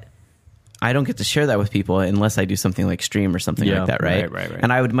 But I don't get to share that with people unless I do something like stream or something like that, right? Right.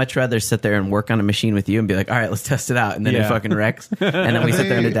 And I would much rather sit there and work on a machine with you and be like, all right, let's test it out, and then it fucking wrecks, and then we sit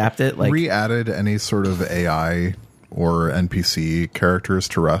there and adapt it. Like, re-added any sort of AI or NPC characters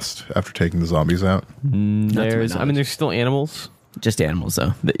to Rust after taking the zombies out? There's still animals. just animals,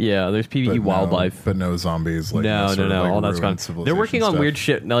 though. Yeah, there's PvE wildlife. But no zombies. Like No, sort of, like, all that's ruined gone. civilization They're working on stuff. weird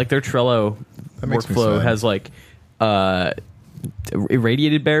shit. Now, like their Trello That makes me workflow sad. has like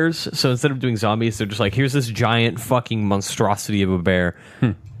irradiated bears. So instead of doing zombies, they're just like, here's this giant fucking monstrosity of a bear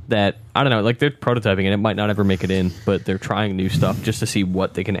that, I don't know, like they're prototyping and it might not ever make it in, but they're trying new stuff just to see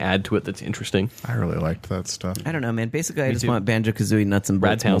what they can add to it that's interesting. I really liked that stuff. I don't know, man. Basically, I just too. want Banjo-Kazooie nuts and bolts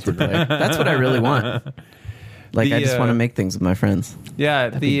Rad Towns would multiplayer. That's what I really want. Like, The, I just want to make things with my friends. Yeah,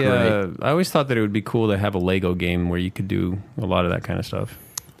 be great. I always thought that it would be cool to have a Lego game where you could do a lot of that kind of stuff.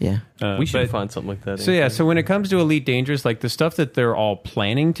 Yeah. We should but- find something like that. So yeah, so when it comes to Elite Dangerous, like the stuff that they're all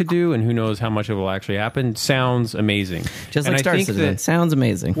planning to do, and who knows how much it will actually happen, sounds amazing. Just And like I Star think Citizen. that- Sounds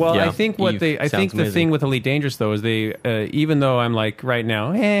amazing. Well, Yeah, I think Eve the sounds amazing. thing with Elite Dangerous though is they, even though I'm like right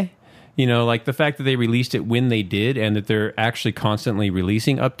now, you know, like the fact that they released it when they did, and that they're actually constantly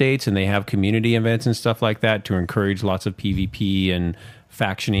releasing updates, and they have community events and stuff like that to encourage lots of PvP and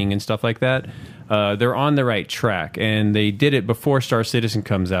factioning and stuff like that. They're on the right track, and they did it before Star Citizen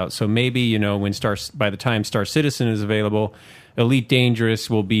comes out. So maybe, you know, by the time Star Citizen is available, Elite Dangerous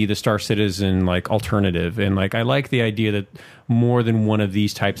will be the Star Citizen like alternative. And like I like the idea that more than one of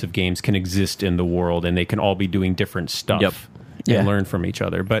these types of games can exist in the world, and they can all be doing different stuff. Yep. Yeah. And learn from each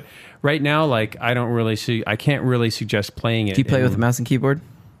other. But right now, like I can't really suggest playing it. Do you play with a mouse and keyboard?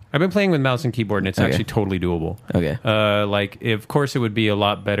 I've been playing with mouse and keyboard, and it's Okay. actually totally doable. Okay. Like, of course, it would be a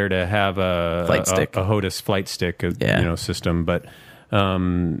lot better to have a Flight stick. a HOTAS flight stick, Yeah. system. But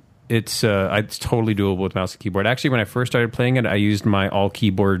it's totally doable with mouse and keyboard. Actually, when I first started playing it, I used my all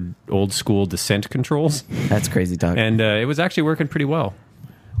keyboard old school Descent controls, That's crazy talk. and it was actually working pretty well.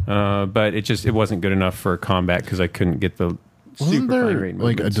 But it wasn't good enough for combat because I couldn't get the Wasn't super fine there rate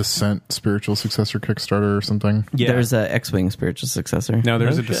like a movements. Descent spiritual successor Kickstarter or something? Yeah. There's a X-Wing spiritual successor. No,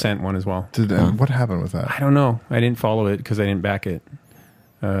 there's Oh, a shit. Descent one as well. What happened with that? I don't know. I didn't follow it because I didn't back it.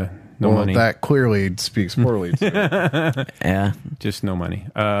 No well, money. that clearly speaks poorly. To Yeah. Just no money.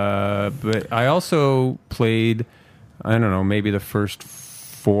 But I also played, I don't know, maybe the first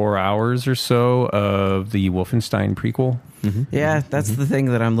 4 hours or so of the Wolfenstein prequel. Yeah, that's the thing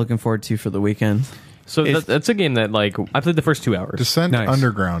that I'm looking forward to for the weekend. So that's a game that like I played the first 2 hours. Descent Nice.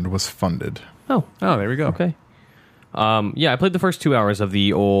 Underground was funded. Oh, Oh, there we go. okay. Yeah, I played the first 2 hours of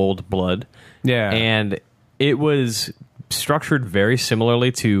the Old Blood. Yeah. And it was structured very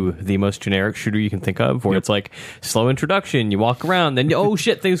similarly to the most generic shooter you can think of, where it's like slow introduction, you walk around, then oh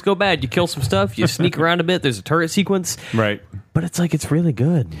shit, things go bad, you kill some stuff, you sneak around a bit, there's a turret sequence. Right. But it's like, it's really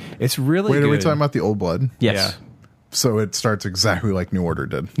good. It's really Wait, good. are we talking about the Old Blood? Yes. Yeah. So it starts exactly like New Order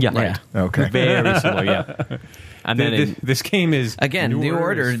did. Yeah. Yeah. Okay. Very similar, yeah. And then This game is Again, New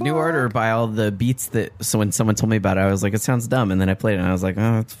Order, is New Order by all the beats that. So when someone told me about it, I was like, it sounds dumb, and then I played it, and I was like,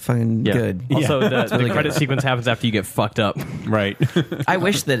 oh, it's fucking good. Also, the really credit good. sequence happens after you get fucked up. right. I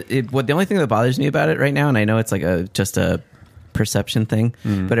wish that the only thing that bothers me about it right now, and I know it's like just a perception thing,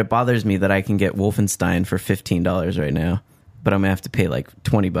 but it bothers me that I can get Wolfenstein for $15 right now, but I'm gonna have to pay like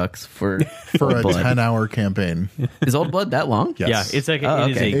 $20 for For a Old Blood. 10-hour campaign. Is Old Blood that long? Yes. Yeah, it's like Oh,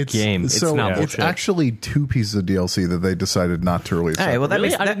 it is okay. a game. It's so not it's bullshit. actually 2 pieces of DLC that they decided not to release. All right, well that Really?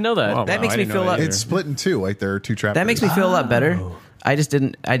 makes I didn't know that. Oh, that wow, makes I me didn't feel know a lot. that It's split in 2. Like there are 2 chapters. That makes me feel a lot better. I just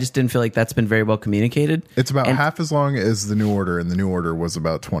didn't feel like that's been very well communicated. It's about And- half as long as the New Order, and the New Order was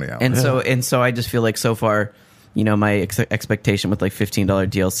about 20 hours. And so I just feel like so far, you know, my expectation with like $15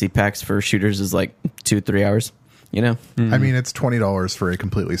 DLC packs for shooters is like 2-3 hours. You know, I mean, it's $20 for a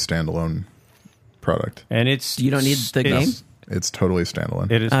completely standalone product. And it's You don't need the game? It's totally standalone.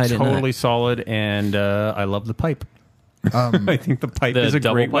 It is I didn't know totally solid, and I love the pipe. I think the pipe The is a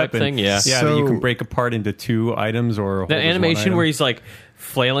double great pipe weapon. thing, yeah. Yeah, So- that you can break apart into 2 items or hold The as one animation item. where he's like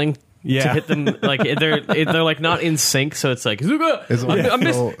flailing Yeah. to hit them, like they're like not in sync, so it's like Is it like I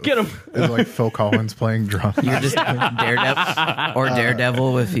missed, Phil- get him. Is it like Phil Collins playing drums? you're just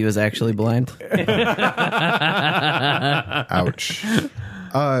Daredevil if he was actually blind. Ouch.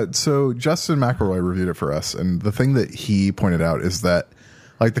 So Justin McElroy reviewed it for us, and the thing that he pointed out is that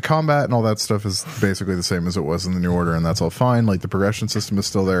like the combat and all that stuff is basically the same as it was in the New Order, and that's all fine. Like the progression system is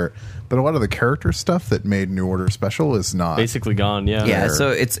still there, but a lot of the character stuff that made New Order special is not. Basically gone, yeah. Yeah, There. so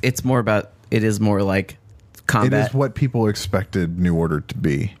it's more about it is more like It combat. is what people expected New Order to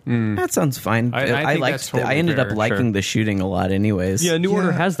be. That sounds fine. I think I liked. that's totally I ended up fair, liking sure. the shooting a lot, anyways. Yeah, New Order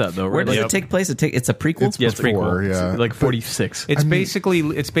Yeah. has that though, right? Where does Like, it take place? It's a prequel. It's yeah, it's pretty before, cool. yeah. It's like 46. It's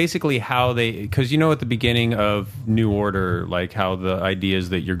basically how they, because you know at the beginning of New Order, like how the idea is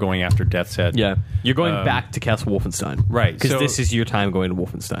that you're going after Death's Head. Yeah, you're going back to Castle Wolfenstein, Right, Because so- this is your time going to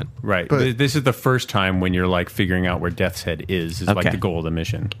Wolfenstein. Right. But- This is the first time when you're like figuring out where Death's Head is like Okay. the goal of the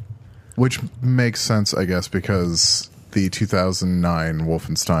mission. Which makes sense, I guess, because the 2009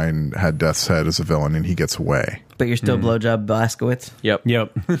 Wolfenstein had Death's Head as a villain, and he gets away. But you're still blowjob Blaskowitz. Yep.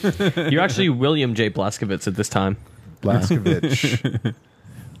 Yep. You're actually William J. Blazkowicz at this time. Blaskovich.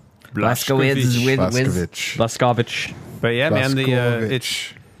 Blaskowitz with Blaskovich. Blazkowicz. But yeah, man, Blaskovich.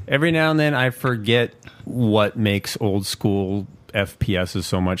 it's every now and then I forget what makes old school FPS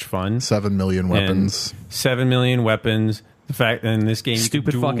so much fun. 7 million weapons. And 7 million weapons. The fact in this game, you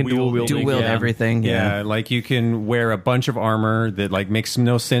Stupid can fucking dual wielding. dual wield Yeah. everything. Yeah, like you can wear a bunch of armor that like makes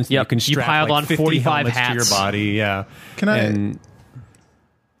no sense. Yep. You can You strap piled like on 50 45 helmets to your hats. body. Yeah. Can I- And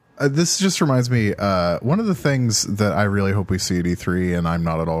This just reminds me, one of the things that I really hope we see at E3, and I'm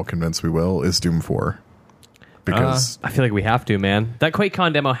not at all convinced we will, is Doom 4. Because I feel like we have to, man. That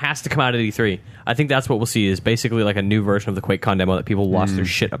QuakeCon demo has to come out at E3. I think that's what we'll see is basically like a new version of the QuakeCon demo that people lost their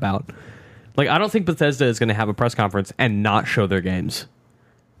shit about. Like, I don't think Bethesda is going to have a press conference and not show their games.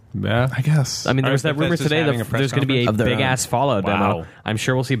 yeah, I guess. I mean, there was that rumor Bethesda's today having that a press there's going to be a conference? Of their big-ass Fallout demo. Wow. I'm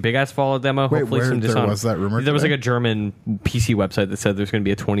sure we'll see a big-ass Fallout demo. Wait, hopefully where some there Dishonored. was that rumor There was like today? a German PC website that said there's going to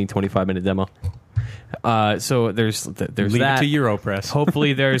be a 20-25-minute demo. So there's leave that. it to Europress.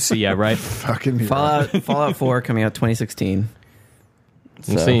 Hopefully there's... Yeah, right. Fucking Fallout 4 coming out 2016.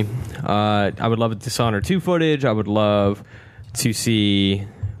 We'll So- see. I would love Dishonored 2 footage. I would love to see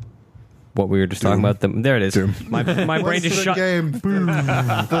what we were just talking about. There it is. Doom. My brain What's just the shut. game? Boom.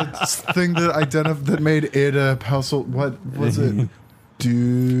 The thing that made it a household. What was it?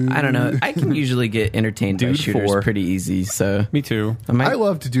 Dude. I don't know. I can usually get entertained by Dude shooters 4. pretty easy. So Me too. I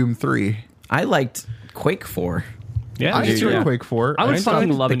loved Doom 3. I liked Quake 4. Yeah, I me too. enjoyed Quake 4. I would I fucking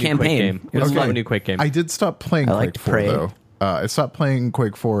enjoyed love a the new Quake campaign. game. I would Okay. love a new Quake game. I did stop playing I Quake liked 4 Prey. though. I stopped playing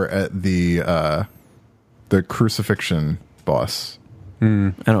Quake 4 at the crucifixion boss. I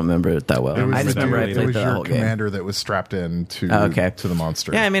don't remember it that well. It was I just the remember I dude- played it was the your whole game. commander that was strapped in to Oh, okay. to the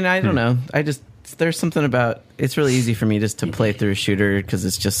monster. Yeah, I mean, I don't know. I just there's something about it's really easy for me just to play through a shooter because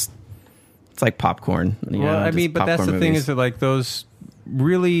it's like popcorn. You Well, know, I just mean, but that's the popcorn thing movies. is that like those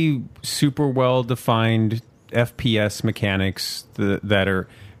really super well defined FPS mechanics that are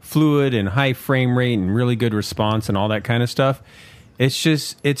fluid and high frame rate and really good response and all that kind of stuff.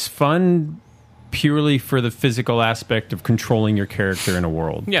 It's fun purely for the physical aspect of controlling your character in a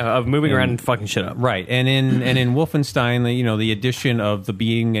world. yeah, of moving around and fucking shit up. Right, and in Wolfenstein, the addition of the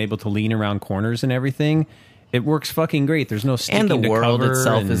being able to lean around corners and everything it works fucking great. There's no sticking and the to world cover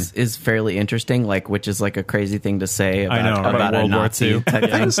itself and- is fairly interesting, like, which is like a crazy thing to say about, I know, right? about a World War Nazi II. type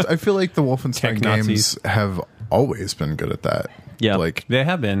thing. I feel like the Wolfenstein Tech games Nazis. have always been good at that. Yeah. Like, They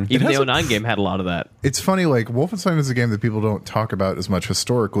have been. Even has the a- 09 game had a lot of that. it's funny, like, Wolfenstein is a game that people don't talk about as much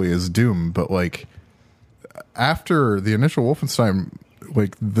historically as Doom, but, like, after the initial Wolfenstein,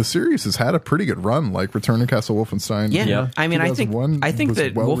 like, the series has had a pretty good run, like Return to Castle Wolfenstein. Yeah. Yeah. I mean, I think 2001 was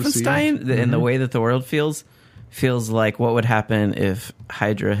that well Wolfenstein, received. in the way that the world feels like what would happen if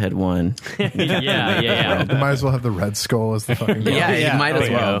Hydra had won. Yeah. You might as well have the Red Skull as the fucking Yeah, Yeah, you might there as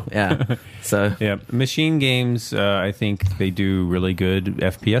you well. Yeah. So Yeah, machine games. I think they do really good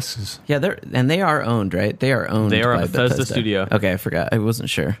FPSs. yeah, they are owned, right? They are owned. They are a by Bethesda studio. Okay, I forgot. I wasn't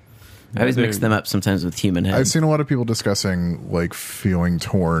sure. I always they're- mix them up sometimes with Human Head. I've seen a lot of people discussing, like, feeling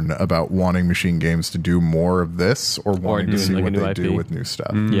torn about wanting machine games to do more of this or wanting to doing, see like, a what new they do IP. with new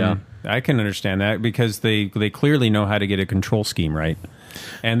stuff. Yeah. I can understand that because they clearly know how to get a control scheme right.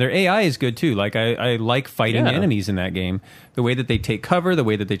 And their AI is good too. Like I like fighting Yeah. enemies in that game. The way that they take cover, the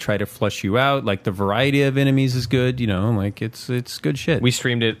way that they try to flush you out, like the variety of enemies is good, you know, like it's good shit. We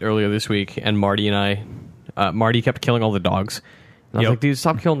streamed it earlier this week, and Marty and I, Marty kept killing all the dogs. And I was Yep. like, dude,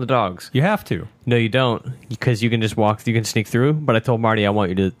 stop killing the dogs. you have to. No, you don't, because you can just you can sneak through. But I told Marty, I want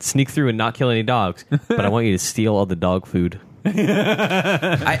you to sneak through and not kill any dogs, but I want you to steal all the dog food.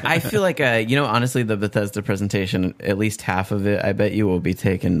 I feel like, honestly, the Bethesda presentation, at least half of it, I bet you will be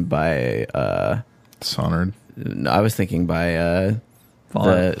taken by, Dishonored. I was thinking by,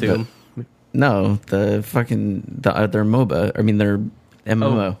 Fallout, Doom. their MOBA, I mean, their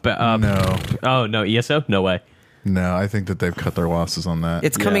MMO. No. Oh, no, ESO? No way. No, I think that they've cut their losses on that.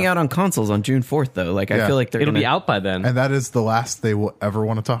 It's coming Yeah. out on consoles on June 4th, though. Like, I Yeah. feel like they're It'll be gonna- out by then. and that is the last they will ever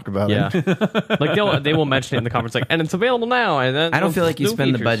want to talk about Yeah. it. Like, they will mention it in the conference, like, and it's available now. And then I don't feel like you new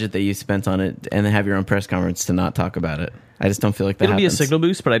spend the features. budget that you spent on it and then have your own press conference to not talk about it. I just don't feel like that It'll be a happens. signal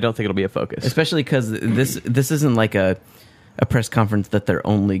boost, but I don't think it'll be a focus. Especially because this isn't like a press conference that they're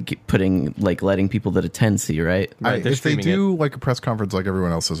only putting, like, letting people that attend see, right? Right, they're If they streaming do like a press conference like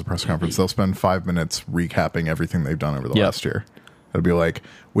everyone else does a press conference, they'll spend 5 minutes recapping everything they've done over the Yep. last year. It'll be like,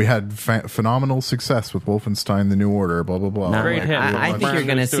 we had phenomenal success with Wolfenstein: The New Order, blah blah blah. No, Great Like, hit. I think you're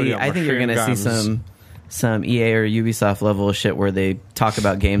gonna see. I think you're gonna see some EA or Ubisoft level shit where they talk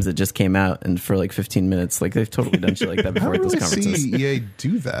about games that just came out and for like 15 minutes. Like, they've totally done shit like that I before don't at those really conferences. see EA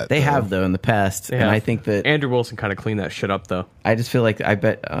do that. They though. have, though, in the past, and Yeah. I think that Andrew Wilson kind of cleaned that shit up, though. I just feel like I'll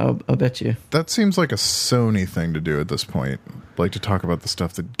bet you. That seems like a Sony thing to do at this point, like to talk about the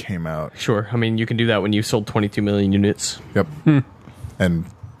stuff that came out. Sure. I mean, you can do that when you sold 22 million units. Yep. And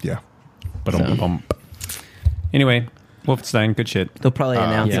yeah, But anyway, Wolfenstein, good shit. They'll probably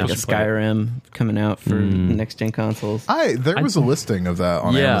announce yeah. like a Skyrim coming out for next gen consoles. there was a listing of that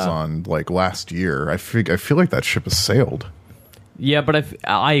on Yeah. Amazon like last year. I feel like that ship has sailed. Yeah, but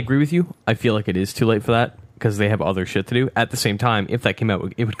I agree with you. I feel like it is too late for that because they have other shit to do. At the same time, if that came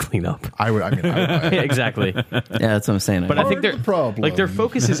out, it would clean up. I would buy it. Yeah, exactly. Yeah, that's what I'm saying. But I think Part of the problem. their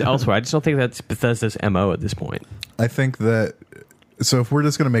focus is elsewhere. I just don't think that's Bethesda's MO at this point. I think that. So if we're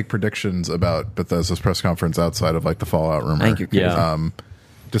just going to make predictions about Bethesda's press conference outside of like the Fallout rumor, I think you're crazy. Yeah.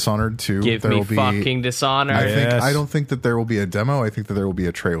 Dishonored 2, Give there me will be. fucking Dishonored. Yes. I don't think that there will be a demo. I think that there will be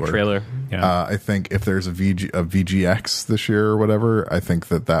a trailer. Trailer. Yeah. I think if there's a VGX this year or whatever, I think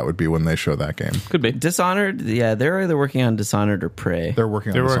that would be when they show that game. Could be. Dishonored, yeah, they're either working on Dishonored or Prey. They're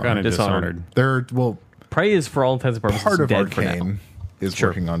working They're on working on a Dishonored. Dishonored. They're Prey is, for all intents and purposes, part of dead for now. Arcane is Sure.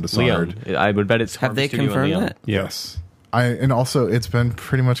 working on Dishonored. Leon. I would bet it's Have they Harvest Studio and confirmed Leon. that? Yes. And also it's been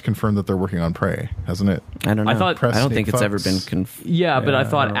pretty much confirmed that they're working on Prey, hasn't it? I don't know. I thought- Press I don't sneak think it's ever fucks. been Yeah, but I Yeah,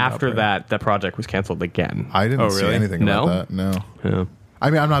 thought I don't know after about that project was canceled again. I didn't Oh, see really? anything No? about that. No. Yeah. I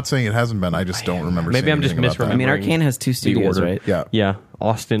mean, I'm not saying it hasn't been. I just don't remember. Maybe seeing I'm just anything about that. I mean, misremembering. Arcane has two studios, order. right? Yeah. Yeah,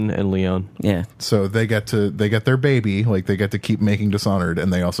 Austin and Leon. Yeah. So they get their baby, like they get to keep making Dishonored,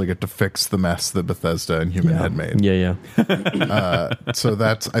 and they also get to fix the mess that Bethesda and Human had made. Yeah. So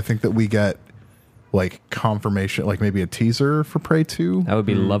I think that we get like confirmation, like maybe a teaser for Prey 2. That would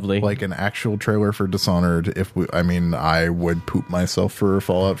be lovely. Like an actual trailer for Dishonored. I would poop myself for a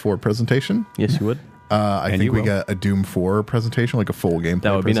Fallout 4 presentation. Yes, you would. I think you we will. get a Doom 4 presentation, like a full gameplay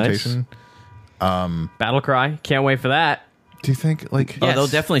That would be nice. presentation. Battlecry. Can't wait for that. Do you think like Oh, Yes. they'll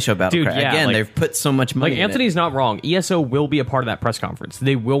definitely show Battlecry. Dude, yeah, Again, like- they've put so much money Like, in Anthony's it. not wrong. ESO will be a part of that press conference.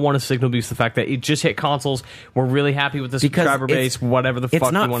 They will want to signal boost the fact that it just hit consoles. We're really happy with the Because subscriber it's- base, whatever the It's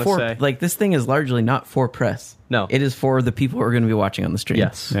fuck not you want for to say. like this thing is largely not for press. No. it is for the people who are going to be watching on the stream.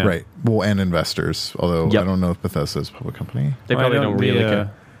 Yes. Yeah. right? Well, and investors. Although Yep. I don't know if Bethesda is a public company. They probably don't really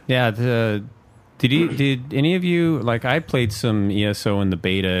care. Yeah, Did any of you like? I played some ESO in the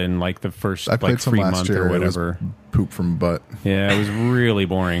beta and like the first I played some free last month year. or whatever. It was poop from butt. Yeah, it was really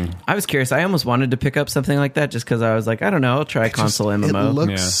boring. I was curious. I almost wanted to pick up something like that just because I was like, I don't know, I'll try console MMO. It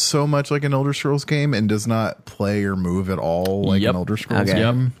looks Yeah. so much like an Elder Scrolls game and does not play or move at all like Yep. an Elder Scrolls Okay.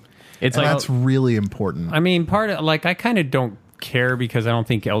 game. It's And like that's really important. I mean, part of like I kind of don't care because I don't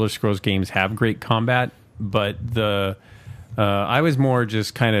think Elder Scrolls games have great combat, but I was more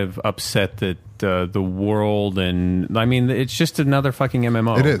just kind of upset that the world and I mean it's just another fucking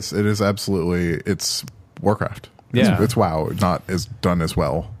MMO. It is. It is absolutely. It's Warcraft. Yeah. It's WoW. Not as done as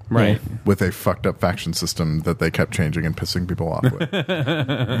well. Right. With a fucked up faction system that they kept changing and pissing people off with.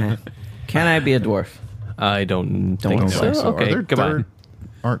 Can I be a dwarf? I don't I think don't so. think so. Okay, goodbye.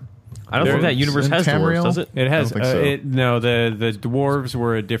 Aren't I don't think that universe in has dwarves, Tamriel? does it? It has I don't think so. no the dwarves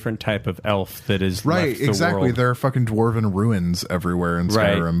were a different type of elf that is right, left the exactly. world. There are fucking dwarven ruins everywhere in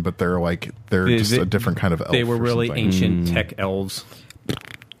Right. Skyrim, but they're They- just they- a different kind of elf. They were or really something. ancient tech elves.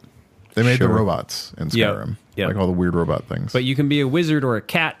 They made Sure. the robots in Yep. Skyrim, Yep. like all the weird robot things. But you can be a wizard or a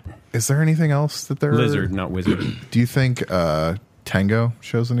cat. Is there anything else that they're Lizard, not wizard. Do you think Tango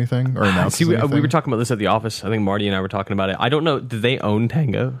shows anything or announces See, we anything? were talking about this at the office. I think Marty and I were talking about it. I don't know. Do they own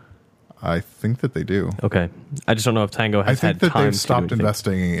Tango? I think that they do. Okay. I just don't know if Tango I has think had that time they've to stopped do anything.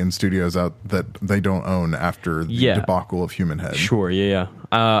 investing in studios out that they don't own after the Yeah. debacle of Human Head. Sure, yeah.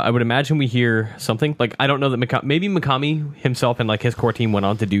 I would imagine we hear something. Like, I don't know that maybe Mikami himself and like his core team went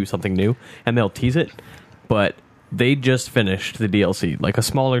on to do something new, and they'll tease it. But they just finished the DLC. Like, a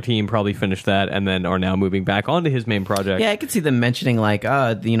smaller team probably finished that, and then are now moving back onto his main project. Yeah, I could see them mentioning like,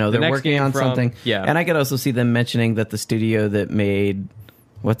 they're next working game on from- something. yeah. And I could also see them mentioning that the studio that made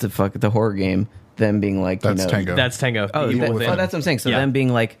the horror game, them being like, That's Tango. That's Tango. Oh, Evil that's Within. what I'm saying. So Yeah. them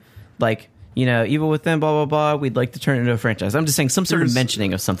being like, Evil Within, blah blah blah. We'd like to turn it into a franchise. I'm just saying some sort of Here's-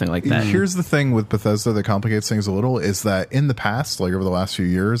 mentioning of something like that. Here's the thing with Bethesda that complicates things a little is that in the past, like over the last few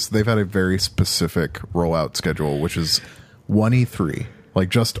years, they've had a very specific rollout schedule, which is one E3. Like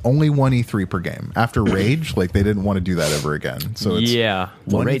just only one E3 per game. After Rage, like they didn't want to do that ever again. So it's Yeah.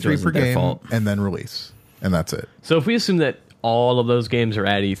 Well, one Rage E3 per wasn't their game fault. and then release. And that's it. So if we assume that all of those games are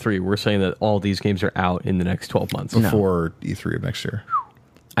at E3, we're saying that all these games are out in the next 12 months. Before E3 of next year.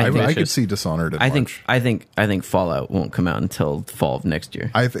 I think could see Dishonored in I March. think Fallout won't come out until fall of next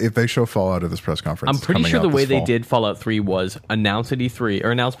year. If they show Fallout at this press conference, I'm it's pretty coming sure out the way this they fall. did Fallout 3 was announce at E3, or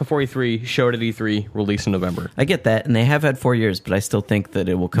announce before E3, showed at E3, release in November. I get that, and they have had 4 years, but I still think that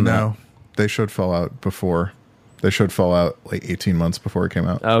it will come out. No, they showed Fallout before. They showed Fallout like 18 months before it came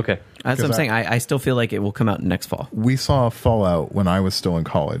out. Oh, okay. That's what I'm 'Cause saying. I still feel like it will come out next fall. We saw Fallout when I was still in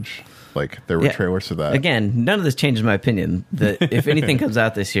college. Like there were Yeah. trailers for that. Again, none of this changes my opinion that if anything comes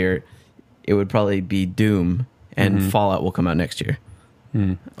out this year, it would probably be Doom, and Fallout will come out next year. I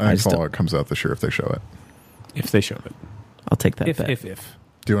think just don't- Fallout comes out this year if they show it. If they show it. I'll take that If. bet.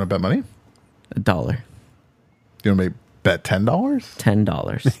 Do you want to bet money? $1, Do you want to bet $10? $10.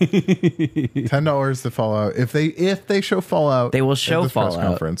 $10 to Fallout. If they show Fallout, They will show at this press Fallout.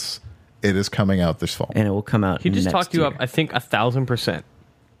 conference. It is coming out this fall. And it will come out. He just next talked you year. up, I think, 1,000%.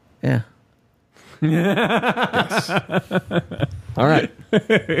 Yeah. All right. You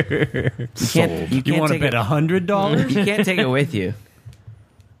can't. Sold. You can't take it. $100? You can't take it with you.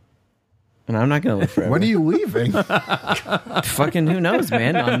 And I'm not going to live forever. When are you leaving? Fucking who knows,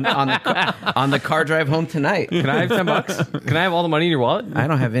 man? On the car drive home tonight. Can I have $10? Can I have all the money in your wallet? I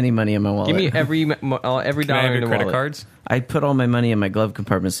don't have any money in my wallet. Give me every Can I dollar have in your your credit wallet. cards? I put all my money in my glove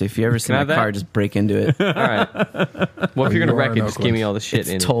compartment. So if you ever see I my have that? car, just break into it. All right. Well, if you're going to You are wreck in it, just give me Oakland. all the shit It's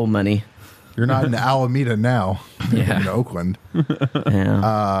in it. toll money. You're not in Alameda now. Yeah. In Oakland.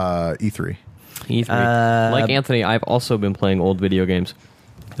 Yeah. E3. E3. Like Anthony, I've also been playing old video games.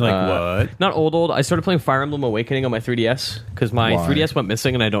 Like what? Not old. I started playing Fire Emblem Awakening on my 3DS because my Why? 3DS went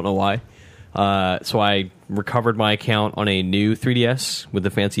missing and I don't know why. So I recovered my account on a new 3DS with the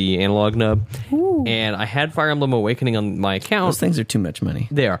fancy analog nub. And I had Fire Emblem Awakening on my account. Those things are too much money.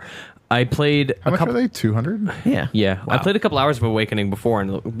 They are. I played How a much couple. are they? 200? Yeah. Yeah, I played a couple hours of Awakening before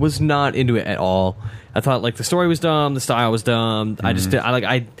and was not into it at all. I thought like the story was dumb, the style was dumb. I just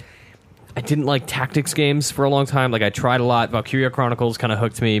I didn't like tactics games for a long time. Like I tried a lot. Valkyria Chronicles kind of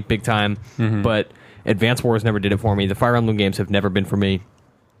hooked me big time, but Advance Wars never did it for me. The Fire Emblem games have never been for me.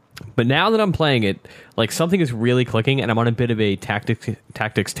 But now that I'm playing it, like something is really clicking, and I'm on a bit of a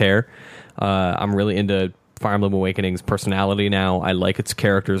tactics tear. I'm really into Fire Emblem Awakening's personality now. I like its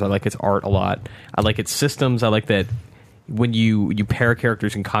characters. I like its art a lot. I like its systems. I like that when you pair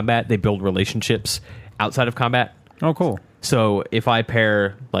characters in combat, they build relationships outside of combat. Oh, cool. So if I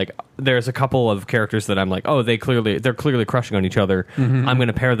pair, like, there's a couple of characters that I'm like, oh, they're clearly crushing on each other. I'm going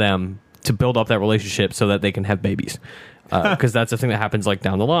to pair them to build up that relationship so that they can have babies. Because that's the thing that happens like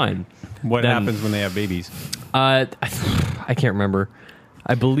down the line. What happens when they have babies? I can't remember.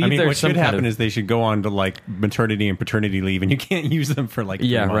 I believe there's what some should kind happen of, is they should go on to like maternity and paternity leave, and you can't use them for like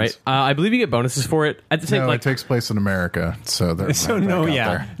 3 months. right. I believe you get bonuses for it. At the same, No, like, it takes place in America, so they're So right no, back out yeah,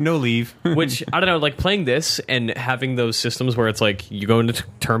 there. no leave. which I don't know, like playing this and having those systems where it's like you go into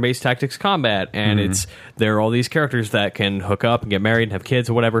turn-based tactics combat, and there are all these characters that can hook up and get married and have kids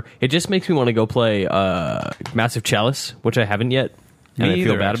or whatever. It just makes me want to go play Massive Chalice, which I haven't yet. And Me I feel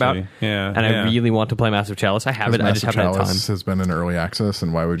either, bad actually. about. Yeah, and yeah. I really want to play Massive Chalice. I have it. I just haven't had time. Chalice has been in early access,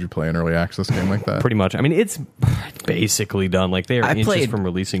 and why would you play an early access game like that? Pretty much. I mean, it's basically done. Like they are inches from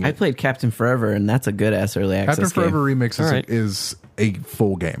releasing it. I played Captain Forever, and that's a good ass early access Captain Forever game. Remix is a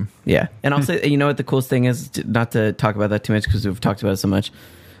full game. Yeah, and I'll say, you know what the coolest thing is? Not to talk about that too much because we've talked about it so much,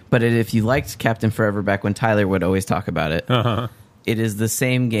 but if you liked Captain Forever back when Tyler would always talk about it, it is the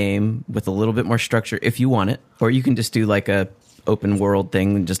same game with a little bit more structure if you want it, or you can just do like a open world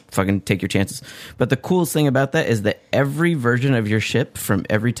thing and just fucking take your chances. But the coolest thing about that is that every version of your ship from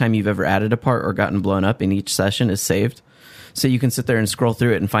every time you've ever added a part or gotten blown up in each session is saved. So you can sit there and scroll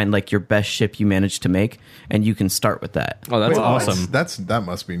through it and find like your best ship you managed to make, and you can start with that. Oh, that's Wait, awesome. That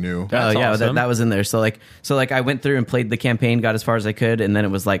must be new. That's yeah, awesome. that was in there. So like I went through and played the campaign, got as far as I could, and then it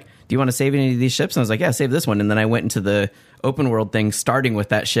was like, do you want to save any of these ships? And I was like, yeah, save this one. And then I went into the open world thing, starting with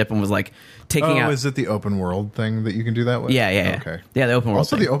that ship, and was like taking out. Is it the open world thing that you can do that with? Yeah. Okay. Yeah, the open world.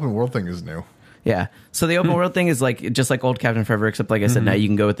 Also, thing. the open world thing is new. Yeah. So the open world thing is like just like old Captain Forever, except like I said, now you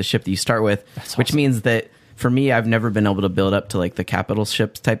can go with the ship that you start with, which means that for me, I've never been able to build up to like the capital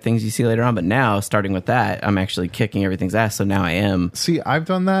ships type things you see later on. But now, starting with that, I'm actually kicking everything's ass. So now I am. See, I've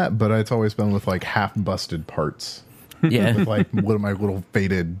done that, but it's always been with like half busted parts. Yeah. With like one of my little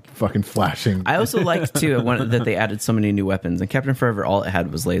faded fucking flashing. I also liked too that they added so many new weapons. And Captain Forever, all it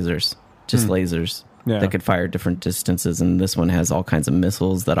had was lasers, just lasers that could fire different distances. And this one has all kinds of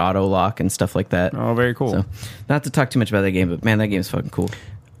missiles that auto lock and stuff like that. Oh, very cool. So, not to talk too much about that game, but man, that game is fucking cool.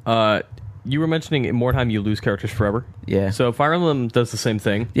 You were mentioning in more time you lose characters forever. Yeah. So Fire Emblem does the same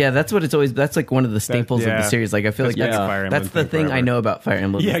thing. Yeah, that's what it's always. That's like one of the staples of the series. Like I feel That's like the Fire Emblem that's the thing forever. I know about Fire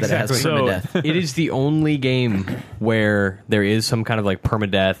Emblem Yeah, is that it has exactly. permadeath. It is the only game where there is some kind of like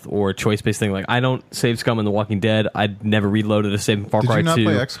permadeath or choice-based thing. Like I don't save scum in The Walking Dead. I never reloaded a save in Far Did Cry you not 2.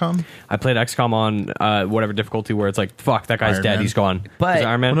 play XCOM? I played XCOM on whatever difficulty where it's like, fuck, that guy's Iron dead. Man. He's gone. But- Is it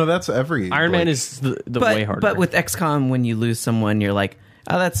Iron Man? Well, no, that's every. Iron Man like- is the way harder. But with XCOM, when you lose someone, you're like,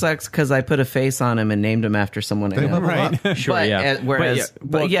 oh, that sucks because I put a face on him and named him after someone I know. Right. Sure, But, yeah. whereas,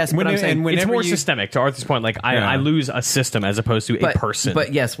 but yes, but I'm saying it's whenever more you- systemic. To Arthur's point, like I lose a system as opposed to a person.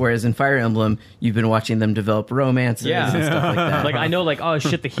 But yes, whereas in Fire Emblem, you've been watching them develop romances and stuff like that. Like I know, like oh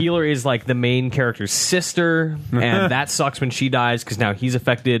shit, the healer is like the main character's sister, and that sucks when she dies because now he's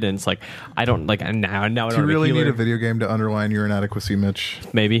affected, and it's like I don't like now I don't Do you have really a healer. need a video game to underline your inadequacy, Mitch?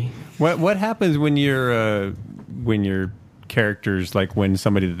 Maybe. What happens when your characters, like when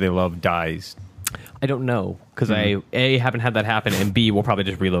somebody that they love dies? I don't know because I haven't had that happen, and B will probably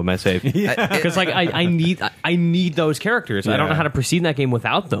just reload my save because like I need those characters. I don't know how to proceed in that game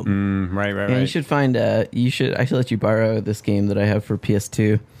without them. Right. And you should find. I should let you borrow this game that I have for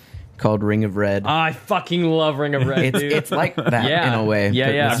PS2 called Ring of Red. I fucking love Ring of Red. dude. It's like that in a way. Yeah,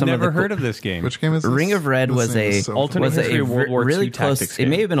 but yeah. with I've some of Never the heard of this game. Which game is this? Ring of Red This was name a is so alternate was history a of World War really II close. tactics It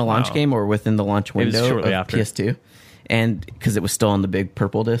may game. have been a launch game or within the launch was window shortly of after. PS2, and because it was still on the big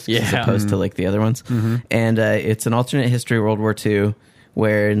purple disc as Yeah. opposed to like the other ones. And it's an alternate history of World War II,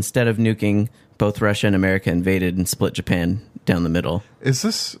 where instead of nuking, both Russia and America invaded and split Japan down the middle. Is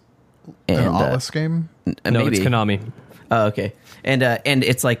this And an Atlas game? No, maybe. it's Konami. Oh, okay. And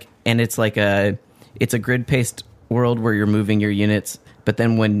it's like it's a grid paced world where you're moving your units, but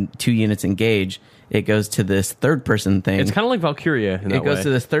then when two units engage, it goes to this third person thing. It's kind of like Valkyria. In that It goes way. to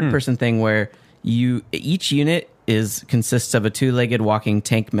this third person thing where each unit consists of a 2-legged walking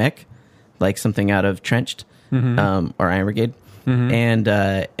tank mech, like something out of Trenched or Iron Brigade, and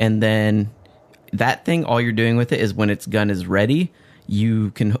then that thing, all you're doing with it is when its gun is ready,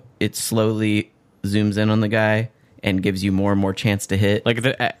 it slowly zooms in on the guy and gives you more and more chance to hit. Like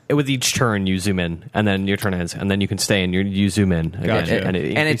with each turn, you zoom in, and then your turn ends, and then you can stay and you zoom in again, Gotcha. and,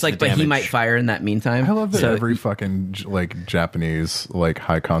 and it's like, the but he damage. might fire in that meantime. I love that So- every fucking like Japanese like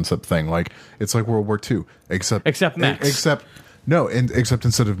high concept thing, like it's like World War II, except Except mechs. except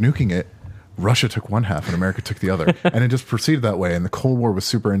instead of nuking it, Russia took one half and America took the other. And it just proceeded that way. And the Cold War was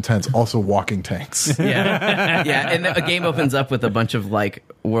super intense, also walking tanks. Yeah. Yeah. And the game opens up with a bunch of like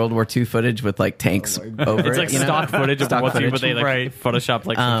World War II footage with like tanks over It's like it. stock footage of Stock what footage. but they like Photoshop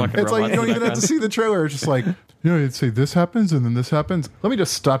like some fucking It's like robots you don't in the even have to background. see the trailer. It's just like, you'd say this happens and then this happens. Let me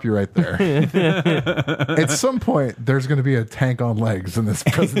just stop you right there. At some point, there's going to be a tank on legs in this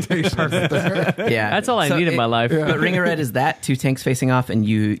presentation. Isn't there? Yeah. That's all I need in my life. But Ring of Red is that 2 tanks facing off, and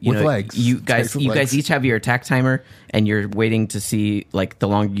you With know, legs. you Tanks guys with legs. each have your attack timer, and you're waiting to see like the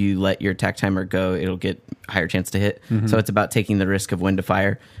longer you let your attack timer go, it'll get higher chance to hit. So it's about taking the risk of when to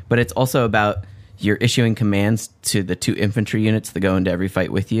fire, but it's also about you're issuing commands to the 2 infantry units that go into every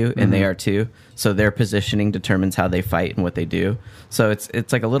fight with you, and they are too. So their positioning determines how they fight and what they do. So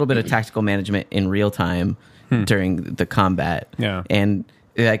it's like a little bit of tactical management in real time during the combat. Yeah. And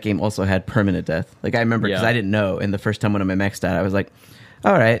that game also had permanent death. Like I remember because Yeah. I didn't know, and the first time when my mech died, I was like,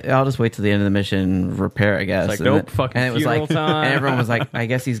 all right, I'll just wait till the end of the mission, repair, I guess. It's like, And nope, then- fucking and it was funeral like, time. and everyone was like, I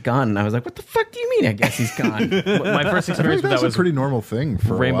guess he's gone. And I was like, what the fuck do you mean? I guess he's gone. My first I feel experience like with that's that was a pretty normal thing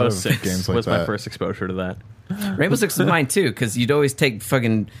for a Rainbow lot of Six games like was that. my first exposure to that. Rainbow Six was mine too, because you'd always take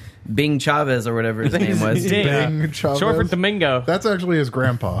fucking Bing Chavez or whatever his name was. Ding. Bing Chavez. Short for Domingo. That's actually his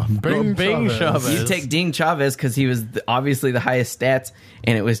grandpa. Bing, Bing Chavez. You take Ding Chavez because he was obviously the highest stats,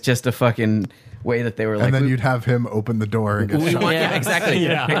 and it was just a fucking way that they were like, And then we- you'd have him open the door and get we shot. want, yeah, exactly.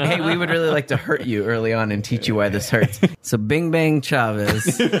 Yeah. Hey, we would really like to hurt you early on and teach you why this hurts. So, Bing Bang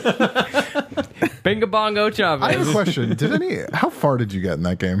Chavez. Bingo Bongo Chavez. I have a question. How far did you get in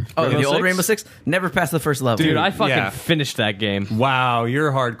that game? Oh, the old Six? Rainbow Six never passed the first level. Dude, I fucking Yeah. finished that game. Wow,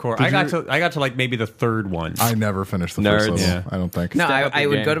 you're hardcore. I got to like maybe the third one. I never finished the Nerds. first level. Yeah. I don't think. No, Step up I your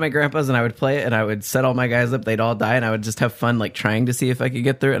would game. go to my grandpa's and I would play it, and I would set all my guys up. They'd all die, and I would just have fun, like trying to see if I could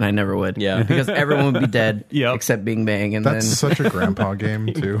get through it, and I never would. Yeah. because everyone would be dead Yep. except Bing Bang, and That's then such a grandpa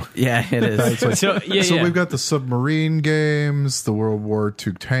game, too. yeah, it is. So yeah. We've got the submarine games, the World War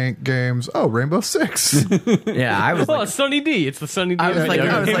II tank games. Oh, Rainbow Six. Yeah, I was Oh, like, Sunny D. It's the Sunny D. I was of like-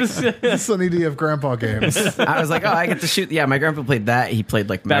 video I was games. like- The Sunny D of grandpa games. I was like, oh, I get to shoot. Yeah, my grandpa played that. He played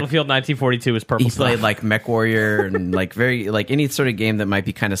like Battlefield 1942 is purple He stuff. played like Mech Warrior and like very like any sort of game that might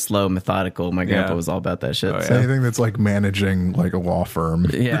be kind of slow, methodical. My grandpa Yeah. was all about that shit. Oh, yeah. So. Anything that's like managing like a law firm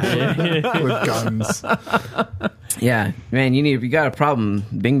Yeah. with guns. Yeah, man, you got a problem.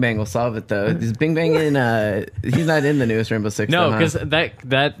 Bing Bang will solve it though. Is Bing Bang in? He's not in the newest Rainbow Six. No, though, huh? because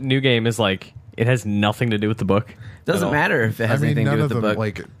that new game is like it has nothing to do with the book. doesn't at all. matter if it has I mean, anything to none do of with them the book.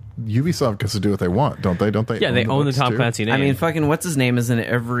 like Ubisoft gets to do what they want, don't they? Don't they? Yeah, they own the books, Tom too? Clancy name. I mean, fucking what's his name is in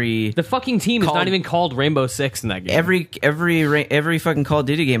every the fucking team is called- not even called Rainbow Six in that game. every fucking Call of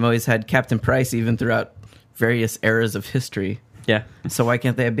Duty game always had Captain Price even throughout various eras of history. yeah, So why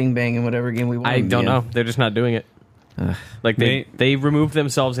can't they have Bing Bang in whatever game we want? I them to don't be in? know. They're just not doing it. Like they removed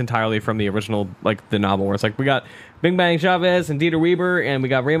themselves entirely from the original, like the novel, where it's like we got Bing Bang Chavez and Dieter Weber, and we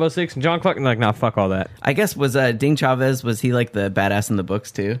got Rainbow Six and John Cluck, and like, nah, fuck all that. I guess was Ding Chavez, was he like the badass in the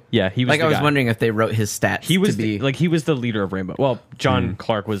books too? Yeah, he was Like the I was guy. wondering if they wrote his stats. He was to be he was the leader of Rainbow. Well, John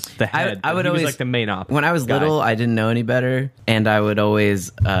Clark was the head. I would he always was like the main op. When I was guy. little, I didn't know any better, and I would always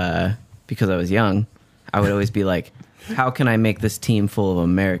because I was young, I would always be like, how can I make this team full of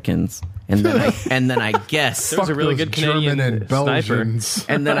Americans? And then I guess There was a really Those good Canadian German and sniper. Belgians.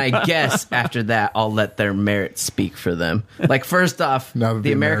 and then I guess after that I'll let their merits speak for them. Like first off, Now that the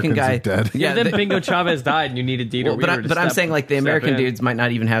the American guy Americans are dead. Yeah, then the- Bingo Chavez died, and you needed Dieter well, Weber. but I'm saying like the step American in. dudes might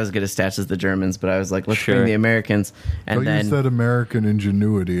not even have as good a stats as the Germans. But I was like, let's Sure. bring the Americans, and Don't use then that American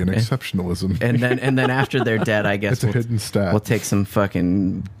ingenuity and exceptionalism. and then after they're dead, I guess It's a hidden stat. we'll take some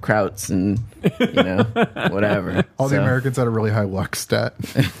fucking Krauts and whatever. All the So, Americans had a really high luck stat.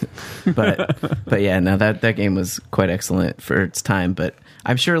 but yeah, no, that game was quite excellent for its time. But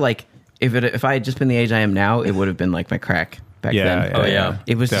I'm sure like if I had just been the age I am now, it would have been like my crack back Yeah, then. yeah, But yeah.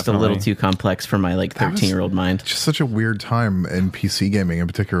 it was just a little Definitely. too complex for my like 13-year-old mind. Just such a weird time in PC gaming in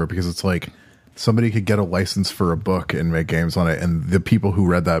particular, because it's like somebody could get a license for a book and make games on it, and the people who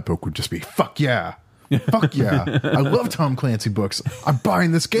read that book would just be, fuck yeah. Fuck yeah. I love Tom Clancy books. I'm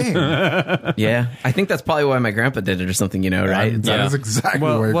buying this game. Yeah, I think that's probably why my grandpa did it or something, right? It's That Yeah. is exactly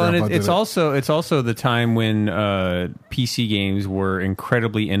Well, why and Grandpa did it's it. also the time when PC games were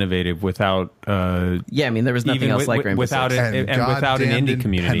incredibly innovative without yeah, I mean, there was nothing else like Rainbow without Six. it, and without an goddamn indie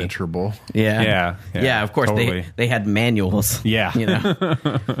community. impenetrable. Yeah. Yeah, Of course, totally. they had manuals. Yeah.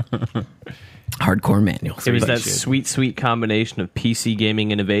 Hardcore manuals. It was But- that sweet, sweet combination of PC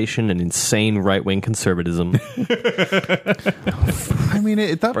gaming innovation and insane right-wing conservatism. I mean,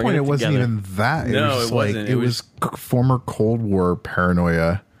 at that Bringing point, it it wasn't together. even that. It No, was just it like, wasn't. it It was former Cold War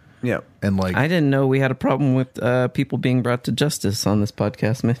paranoia. Yep. And like, I didn't know we had a problem with people being brought to justice on this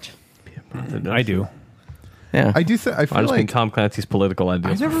podcast, Mitch. I do. Yeah. I do. I feel I just mean like Tom Clancy's political I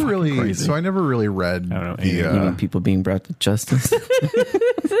ideas. never really. crazy. So I never really read don't know. You the. mean people being brought to justice.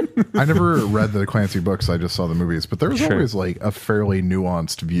 I never read the Clancy books. I just saw the movies, but there was Sure. always like a fairly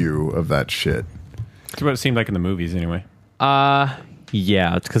nuanced view of that shit. That's what it seemed like in the movies, anyway.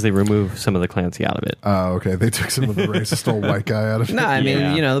 Yeah, it's because they remove some of the Clancy out of it. Oh, okay. They took some of the racist old white guy out of it. No, I mean,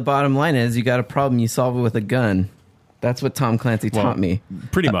 Yeah. the bottom line is you got a problem, you solve it with a gun. That's what Tom Clancy taught me.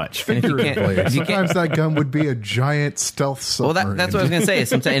 Pretty much. And if you can't- Figuratively. if you can't- Sometimes that gun would be a giant stealth Well, submarine. that's what I was going to say.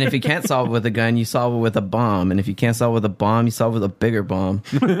 Sometimes, and if you can't solve it with a gun, you solve it with a bomb. And if you can't solve it with a bomb, you solve it with a bigger bomb.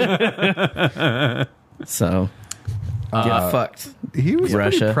 So, get fucked. He was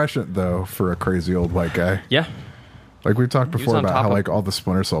pretty Russia. prescient, though, for a crazy old white guy. Yeah. Like we've talked before on about top how of- like all the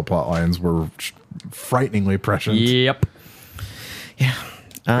Splinter Cell plot lines were frighteningly prescient. Yep. Yeah.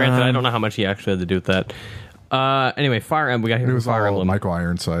 Granted, I don't know how much he actually had to do with that. Anyway, Fire Emblem. We got It here was from Fire all Emblem. Michael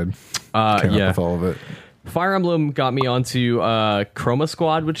Ironside. Came up Yeah. with all of it. Fire Emblem got me onto Chroma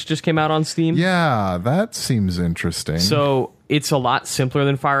Squad, which just came out on Steam. Yeah, that seems interesting. So it's a lot simpler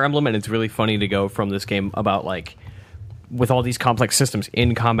than Fire Emblem, and it's really funny to go from this game about like with all these complex systems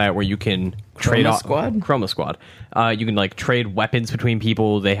in combat where you can trade off Chroma Squad. You can like trade weapons between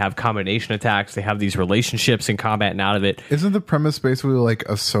people. They have combination attacks. They have these relationships in combat and out of it. Isn't the premise basically like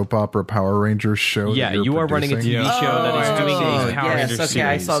a soap opera Power Rangers show? Yeah, that you're you are running a producing? TV show that is doing a Power Rangers yes, okay,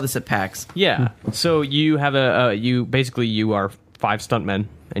 I series. saw this at PAX. Yeah. So you have you are 5 stuntmen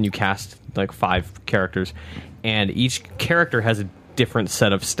and you cast like 5 characters, and each character has a different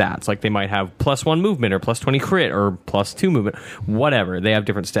set of stats. Like they might have +1 movement or +20 crit or +2 movement, whatever. They have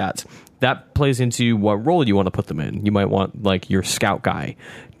different stats. That plays into what role you want to put them in. You might want like your scout guy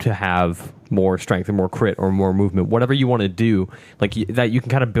to have more strength or more crit or more movement, whatever you want to do. Like that, you can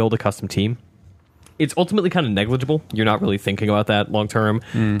kind of build a custom team. It's ultimately kind of negligible. You're not really thinking about that long term.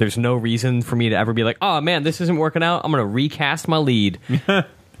 There's no reason for me to ever be like, oh man, this isn't working out. I'm going to recast my lead.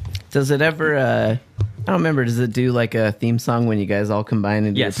 Does it ever, I don't remember, does it do like a theme song when you guys all combine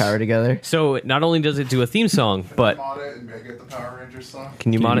and do Yes. your power together? So not only does it do a theme song, but Mod it and make it the Power Rangers song.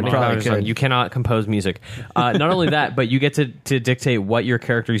 can you mod it? Probably Power Rangers song? could. You cannot compose music. Not only that, but you get to dictate what your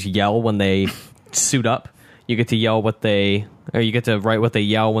characters yell when they suit up. You get to yell you get to write what they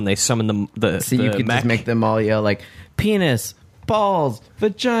yell when they summon the So you could mech. just make them all yell like, penis, balls,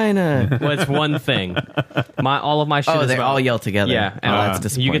 vagina. Well, it's one thing. All of my shit Oh, is they about, all yell together. Yeah, Oh, that's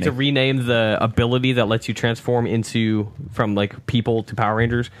disappointing. you get to rename the ability that lets you transform from like people to Power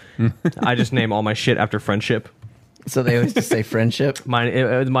Rangers. I just name all my shit after friendship. So they always just say friendship.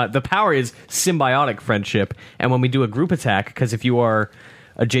 The power is symbiotic friendship, and when we do a group attack, because if you are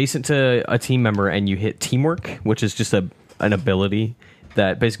adjacent to a team member and you hit teamwork, which is just an ability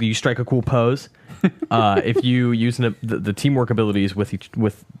that basically you strike a cool pose. If you use the teamwork abilities with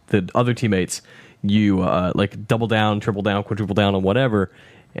the other teammates, you like double down, triple down, quadruple down, and whatever.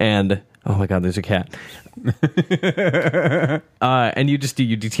 And oh my god, there's a cat. And you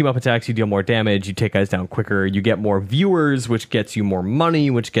do team up attacks, you deal more damage, you take guys down quicker, you get more viewers, which gets you more money,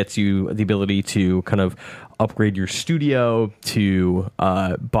 which gets you the ability to kind of upgrade your studio, to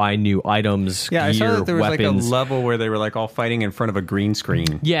buy new items, Yeah, I saw gear, that there was weapons. like a level where they were like all fighting in front of a green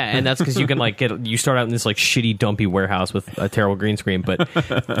screen. Yeah, and that's because you can like you start out in this like shitty, dumpy warehouse with a terrible green screen. But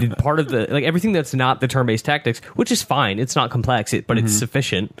part of the like everything that's not the turn-based tactics, which is fine, it's not complex, but it's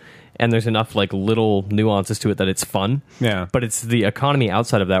sufficient, and there's enough like little nuances to it that it's fun. Yeah. But it's the economy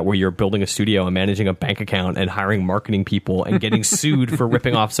outside of that where you're building a studio and managing a bank account and hiring marketing people and getting sued for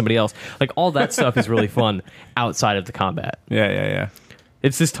ripping off somebody else. Like all that stuff is really fun outside of the combat. Yeah.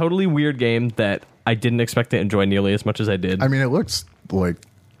 It's this totally weird game that I didn't expect to enjoy nearly as much as I did. I mean, it looks like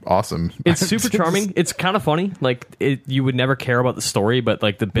awesome. It's super charming. It's kind of funny. Like you would never care about the story, but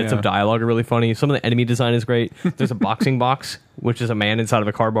like the bits Yeah. of dialogue are really funny. Some of the enemy design is great. There's a boxing box, which is a man inside of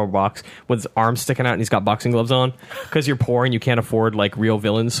a cardboard box with his arms sticking out and he's got boxing gloves on. Because you're poor and you can't afford like real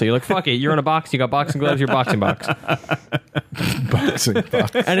villains, so you're like, fuck it. You're in a box. You got boxing gloves. You're boxing box. boxing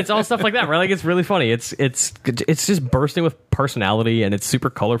box. And it's all stuff like that, right? Like it's really funny. It's just bursting with personality and it's super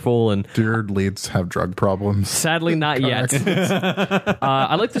colorful and. Do your leads have drug problems? Sadly, not yet.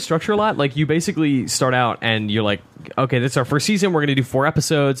 I like the structure a lot. Like, you basically start out and you're like, okay, this is our first season. We're going to do 4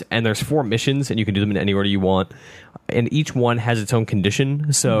 episodes, and there's 4 missions, and you can do them in any order you want. And each one has its own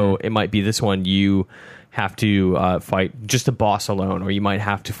condition. So it might be this one you have to fight just a boss alone, or you might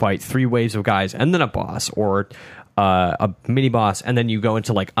have to fight 3 waves of guys and then a boss, or a mini boss, and then you go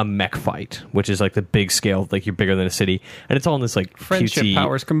into like a mech fight, which is like the big scale, like you're bigger than a city, and it's all in this like Friendship cutesy,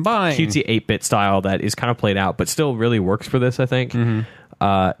 powers combined, cutesy 8-bit style that is kind of played out, but still really works for this, I think.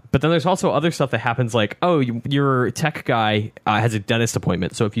 But then there's also other stuff that happens, like, oh, your tech guy has a dentist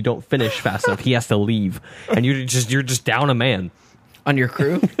appointment, so if you don't finish fast enough, he has to leave, and you're just down a man. On your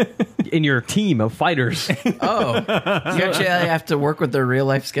crew? In your team of fighters. Oh. You actually have to work with their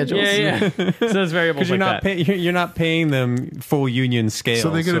real-life schedules? Yeah. So there's variables because like you're not paying them full union scale. So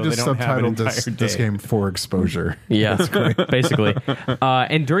they could have just don't have an subtitled this entire game for exposure. Yeah, basically.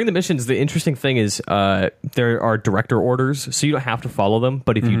 And during the missions, the interesting thing is there are director orders, so you don't have to follow them.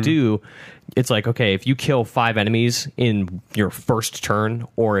 But if you do, it's like, okay, if you kill 5 enemies in your first turn,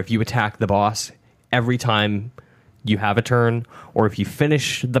 or if you attack the boss every time you have a turn, or if you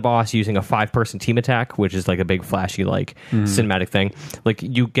finish the boss using a 5-person team attack, which is like a big flashy like cinematic thing, like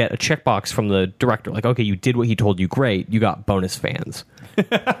you get a checkbox from the director, like, okay, you did what he told you, great, you got bonus fans.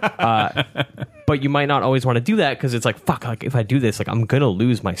 But you might not always want to do that because it's like, fuck, like if I do this, like I'm gonna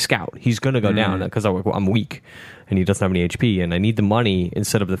lose my scout, he's gonna go down because I'm weak and he doesn't have any HP, and I need the money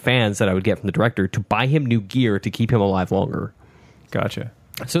instead of the fans that I would get from the director to buy him new gear to keep him alive longer. Gotcha.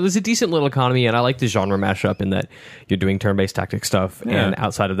 So there's a decent little economy, and I like the genre mashup in that you're doing turn-based tactic stuff, and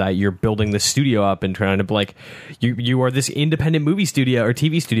outside of that, you're building the studio up and trying to, like, you are this independent movie studio or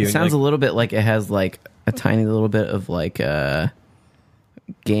TV studio. It sounds like, a little bit like it has, like, a tiny little bit of, like,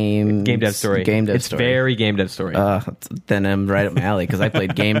 game dev story. It's very game dev story. Then I'm right up my alley, because I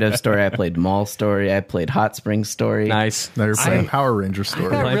played game dev story, I played mall story, I played hot springs story. Nice. Now you're playing Power Ranger story. I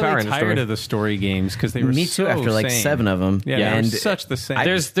got Playing Power really Ranger tired story. of the story games because they were Me so too, after like same. 7 of them. Yeah, and they're such the same.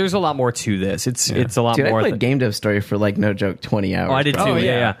 There's a lot more to this. It's a lot dude, more. I played game dev story for, like, no joke, 20 hours. Oh, I did too. Oh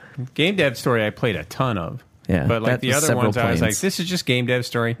yeah. Game dev story I played a ton of. Yeah, But like that the was other several ones, I was like, planes. this is just game dev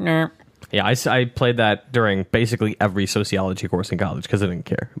story. Nah. Yeah, I played that during basically every sociology course in college because I didn't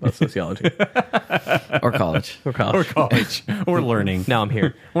care about sociology. Or college. Or college. Or college. Or learning. Now I'm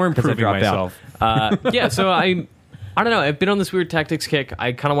here. Or 'cause I improving dropped myself. out. Yeah, so I don't know. I've been on this weird tactics kick.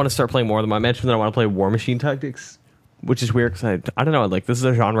 I kind of want to start playing more of them. I mentioned that I want to play War Machine Tactics, which is weird because I don't know. Like, this is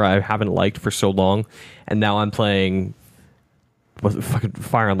a genre I haven't liked for so long, and now I'm playing fucking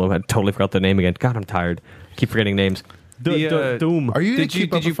Fire Emblem. I totally forgot the name again. God, I'm tired. I keep forgetting names. Doom. Are you going Did to you-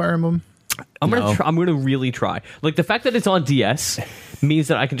 keep up did you- with Fire Emblem? I'm gonna really try. Like, the fact that it's on DS means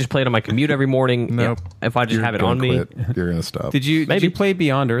that I can just play it on my commute every morning. Nope. If I just You're have it gonna on me. quit. You're going to stop. Did you Maybe. play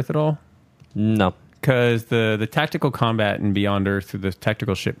Beyond Earth at all? No. Because the tactical combat in Beyond Earth, the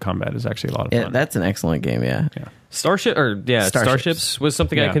tactical ship combat is actually a lot of Yeah, fun. that's an excellent game, yeah. Starships was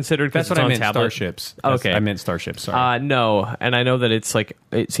something I Yeah. considered. 'cause That's what it's I on meant. tablet. Starships. Okay. I meant Starships. Sorry. No, and I know that it's like,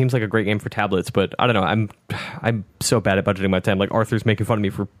 it seems like a great game for tablets, but I don't know. I'm so bad at budgeting my time. Like, Arthur's making fun of me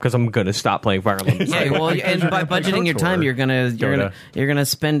because I'm gonna stop playing Fire Emblem. Yeah, well, and by budgeting your time, you're gonna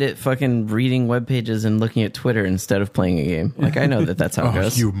spend it fucking reading web pages and looking at Twitter instead of playing a game. Like, I know that's how it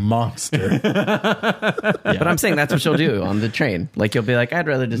goes. You monster. But I'm saying that's what you'll do on the train. Like, you'll be like, I'd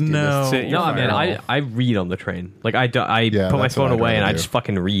rather just do No. this. Sit your No, fire man, emblem. I read on the train. Like, I put my that's what phone I'd away and rather I do. just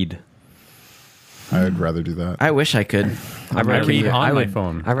fucking read. I would rather do that. I wish I could. I read on my would-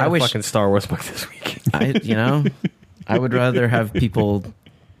 phone. I read I a wish- fucking Star Wars book this week. I would rather have people.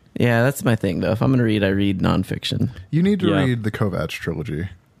 Yeah, that's my thing, though. If I'm going to read, I read nonfiction. You need to Yeah. read the Kovacs trilogy.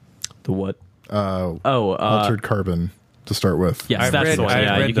 The what? Uh, Oh, Altered Carbon to start with. yes, that's the one. I've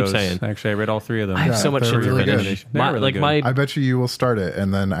Yeah, read you keep those. saying. Actually, I read all 3 of them. I have Yeah, so much they're shit to really finish. good. They're really good. I bet you will start it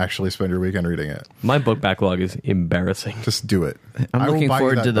and then actually spend your weekend reading it. My book backlog is embarrassing. Just do it. I'm I will looking buy you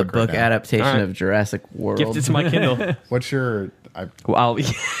forward that to the right book now. adaptation All right. of Jurassic World. Gift it to my Kindle. What's your? Well,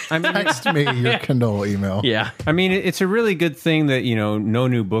 Text me your Kindle email. yeah. I mean, it's a really good thing that no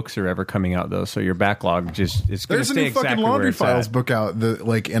new books are ever coming out though. So your backlog just it's going to There's a stay new exactly fucking where Laundry it's Files at. book out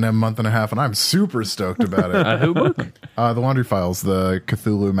like in a month and a half, and I'm super stoked about it. A who book? The Laundry Files, the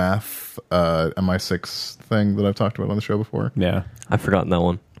Cthulhu Math MI6 thing that I've talked about on the show before. Yeah. I've forgotten that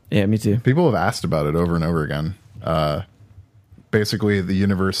one. Yeah, me too. People have asked about it over and over again. Basically, the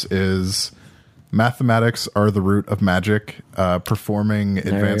universe is mathematics are the root of magic. Performing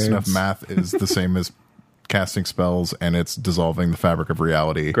advanced enough Nerds. math is the same as casting spells, and it's dissolving the fabric of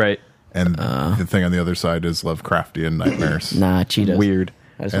reality. Great. And the thing on the other side is Lovecraftian nightmares. Nah, Cheetos. Weird.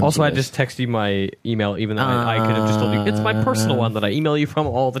 And- Also, I Cheetos. just texted you my email, even though I could have just told you. It's my personal one that I email you from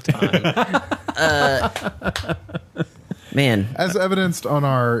all the time. Man, As evidenced on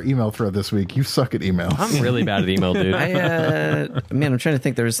our email thread this week, you suck at emails. I'm really bad at email, dude. I'm trying to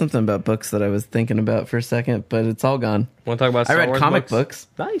think. There was something about books that I was thinking about for a second, but it's all gone. Want to talk about I Star read Wars comic books.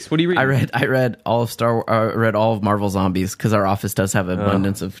 Nice. What do you read? I read all of read all of Marvel Zombies because our office does have an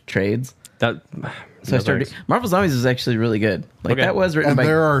abundance of trades. that. So I started. Marvel Zombies is actually really good. Like Okay. that was written And by.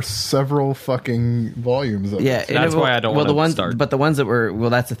 there are several fucking volumes of Yeah, it. That's why I don't Well, wanna the ones, start. but the ones that were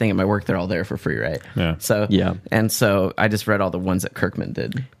that's the thing at my work. They're all there for free, right? Yeah. So Yeah. and so I just read all the ones that Kirkman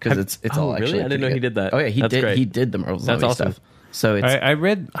did because it's Oh, all really? actually. I didn't pretty know he good. did that. Oh yeah, he That's did. great. He did the Marvel That's Zombie awesome. stuff. So it's I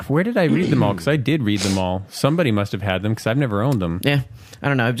read. Where did I read them all? Because I did read them all. Somebody must have had them because I've never owned them. yeah. I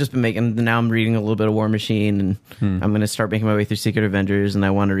don't know. I've just been making. Now I'm reading a little bit of War Machine, and I'm going to start making my way through Secret Avengers, and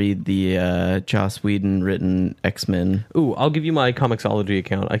I want to read the Joss Whedon written X-Men. Ooh, I'll give you my Comixology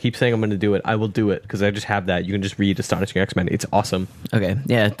account. I keep saying I'm going to do it. I will do it because I just have that. You can just read Astonishing X-Men. It's awesome. Okay,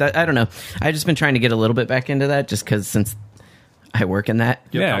 yeah. I don't know. I've just been trying to get a little bit back into that, just because since I work in that,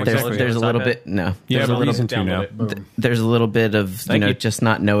 Yeah, there's, exactly. there's a little iPad? bit. No, You there's have a a little. reason to now. Download it. There's a little bit of you. just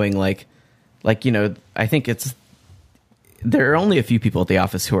not knowing like there are only a few people at the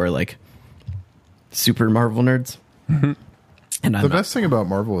office who are like super Marvel nerds. And I'm The not. best thing about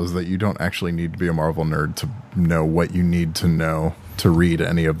Marvel is that you don't actually need to be a Marvel nerd to know what you need to know to read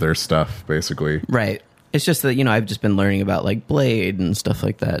any of their stuff, basically. Right. It's just that, I've just been learning about like Blade and stuff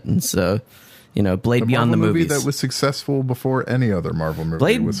like that. And so, Blade The Beyond Marvel the movie movies. that was successful before any other Marvel movie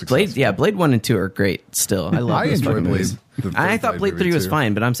Blade, was successful. Blade 1 and 2 are great still. I love I those enjoy fucking Blade. movies. the I third thought Blade 3 movie, was too.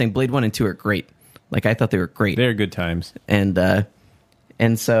 fine, but I'm saying Blade 1 and 2 are great. Like, I thought they were great. They're good times.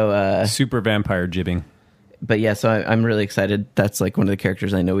 And so, Super vampire jibbing. but yeah, so I'm really excited. That's like one of the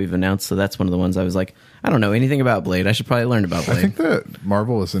characters I know we've announced. So that's one of the ones I was like, I don't know anything about Blade. I should probably learn about I Blade. think that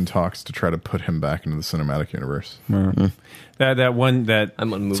Marvel is in talks to try to put him back into the cinematic universe. That one that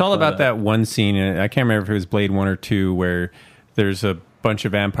I'm unmoved it's all by about that. that one scene. And I can't remember if it was Blade 1 or 2 where there's a bunch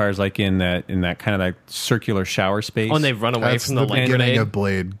of vampires like in that kind of like circular shower space. Oh, and they've run away That's from the the beginning grenade. of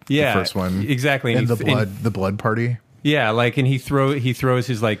Blade, Yeah, the first one. exactly. And And the blood party. Yeah, like, and he throws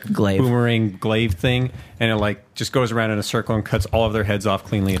his like Glaive. boomerang glaive thing, and it like just goes around in a circle and cuts all of their heads off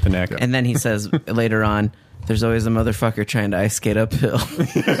cleanly at the neck. And then he says later on, there's always a motherfucker trying to ice skate uphill.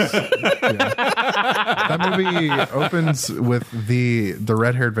 That movie opens with the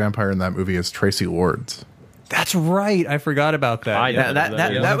red-haired vampire in that movie is Tracy Lords. That's right. I forgot about that. I Yeah. know that- yeah.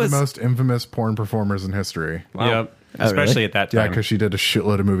 One that of was- the most infamous porn performers in history. Wow. Yep. Oh, Especially really? at that Yeah, time. because she did a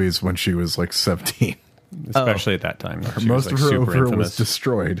shitload of movies when she was like 17. Especially at that time. She Most was, like, of her super over was infamous.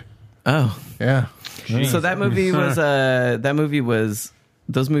 destroyed. Oh, Yeah. so that movie was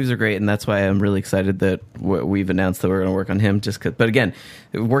those movies are great, and that's why I'm really excited that we've announced that we're going to work on him. But again,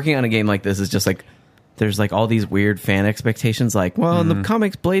 working on a game like this is just like there's like all these weird fan expectations. Like, well, in the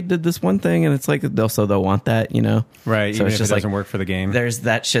comics, Blade did this one thing, and it's like they'll want that, Right, So even it's if just it like doesn't work for the game. there's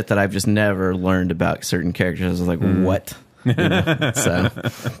that shit that I've just never learned about certain characters. I was like, what? So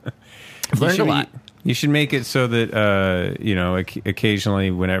I've learned a lot. You should make it so that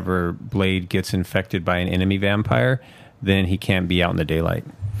occasionally, whenever Blade gets infected by an enemy vampire, then he can't be out in the daylight.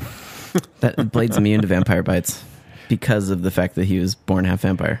 That Blade's immune to vampire bites because of the fact that he was born half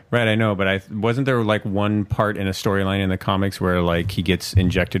vampire. Right, I know, but wasn't there like one part in a storyline in the comics where like he gets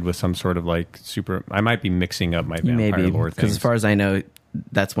injected with some sort of like super? I might be mixing up my vampire Maybe lore because things. as far as I know,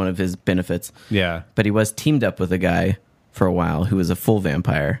 that's one of his benefits. Yeah, But he was teamed up with a guy for a while who was a full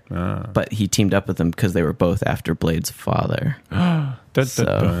vampire. But he teamed up with him because they were both after Blade's father. Dun, dun, So-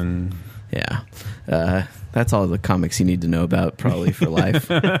 dun. Yeah. That's all the comics you need to know about probably for life.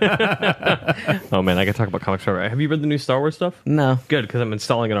 Oh man, I can talk about comics forever. Have you read the new Star Wars stuff? No. Good, because I'm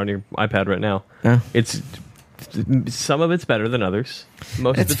installing it on your iPad right now. Yeah. It's some of it's better than others.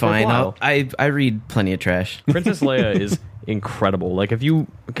 Most of It's it's fine. worthwhile. I read plenty of trash. Princess Leia is incredible. Like if you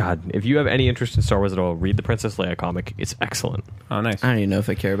have any interest in Star Wars at all, read the Princess Leia comic. It's excellent. Oh, nice. I don't even know if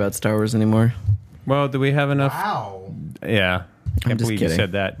I care about Star Wars anymore. Well, do we have enough? Wow. Yeah, can't just believe you kidding.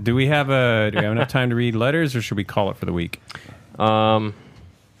 said that. Do we have enough time to read letters, or should we call it for the week?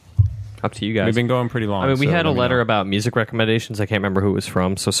 Up to you guys. We've been going pretty long. I mean, we so had a let me letter know. about music recommendations. I can't remember who it was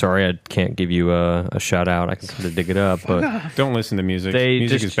from, so sorry I can't give you a shout out. I can try to dig it up, but Don't listen to music. They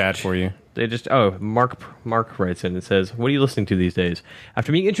Music just- is bad for you. they just Mark writes in and says, "What are you listening to these days?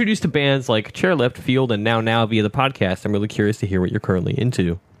 After being introduced to bands like Chairlift, Field, and Now via the podcast, I'm really curious to hear what you're currently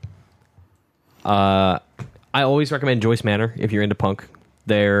into." I always recommend Joyce Manor if you're into punk.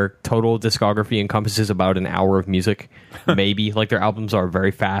 Their total discography encompasses about an hour of music, maybe. Like, their albums are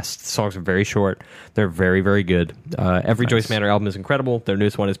very fast. The songs are very short. They're very, very good. Every Joyce Manor album is incredible. Their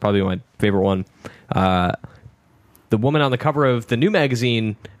newest one is probably my favorite one. The woman on the cover of the new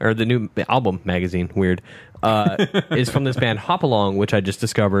magazine, or the new album magazine, weird, is from this band Hop Along, which I just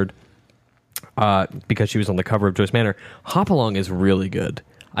discovered because she was on the cover of Joyce Manor. Hop Along is really good.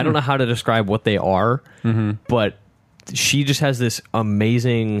 I don't know how to describe what they are, but she just has this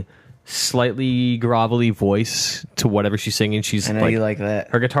amazing, slightly grovelly voice to whatever she's singing. She's I know you like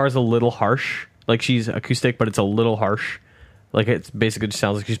that. her guitar is a little harsh, Like she's acoustic, but it's a little harsh. Like it basically just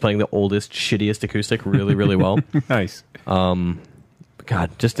sounds like she's playing the oldest, shittiest acoustic really, really well. Nice.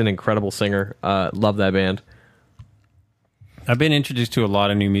 God, just an incredible singer. Love that band. I've been introduced to a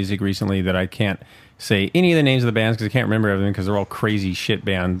lot of new music recently that I can't say any of the names of the bands because I can't remember everything because they're all crazy shit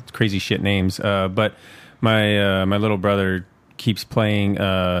bands, crazy shit names. But my little brother keeps playing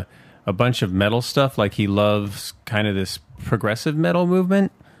a bunch of metal stuff. Like he loves kind of this progressive metal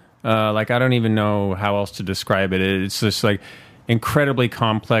movement. Like I don't even know how else to describe it. It's just like incredibly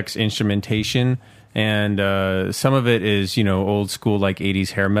complex instrumentation. And some of it is, old school like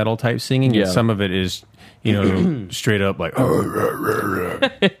 80s hair metal type singing. Yeah. And some of it is, straight up like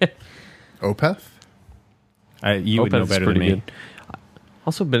Opeth? you would know Opeth's better than pretty me. good.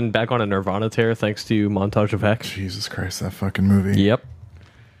 Also been back on a Nirvana tear thanks to Montage of Heck. Jesus Christ, that fucking movie. Yep.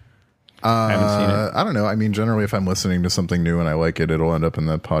 I haven't seen it. I don't know. I mean, generally, if I'm listening to something new and I like it, it'll end up in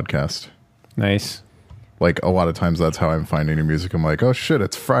the podcast. Nice. Like, a lot of times that's how I'm finding new music. I'm like, oh shit,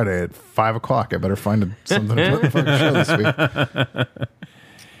 it's Friday at 5 o'clock. I better find something to put in the fucking show this week.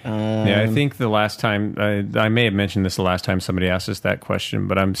 Yeah, I think the last time, I may have mentioned this the last time somebody asked us that question,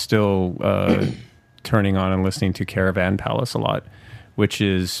 but I'm still turning on and listening to Caravan Palace a lot, which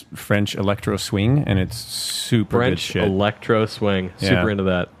is French electro swing, and it's super good French shit. electro swing. Yeah. Super into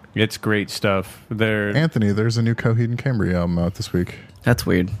that. It's great stuff. They're Anthony, there's a new Coheed and Cambria album out this week. That's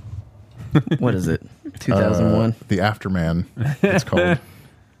weird. What is it? 2001. The Afterman, it's called.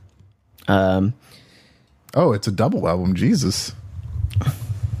 Oh, it's a double album. Jesus.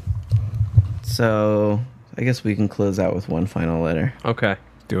 So I guess we can close out with one final letter. Okay.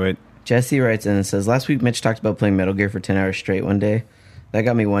 do it. Jesse writes in and says, last week Mitch talked about playing Metal Gear for 10 hours straight one day. That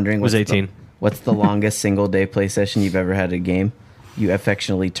got me wondering. Was 18. What's the longest single day play session you've ever had at a game? You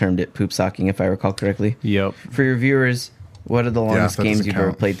affectionately termed it poop socking, if I recall correctly. Yep. For your viewers, what are the longest that games doesn't you've ever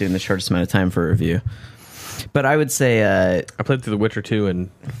count. played through in the shortest amount of time for a review? But I would say I played through The Witcher 2 in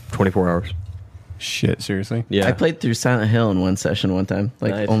 24 hours. Shit, seriously? Yeah. I played through Silent Hill in one session one time,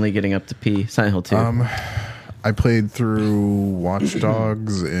 like Nice. only getting up to P. Silent Hill 2. I played through Watch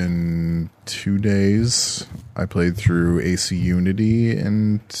Dogs in 2 days. I played through AC Unity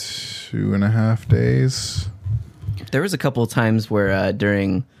in 2.5 days. There was a couple of times where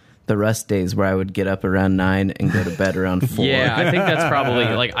during the Rust days where I would get up around 9 and go to bed around 4. Yeah, I think that's probably,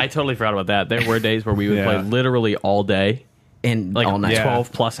 like, I totally forgot about that. There were days where we would Yeah. play literally all day, And like all night.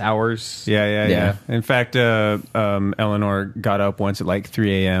 12 plus hours. Yeah. In fact, Eleanor got up once at like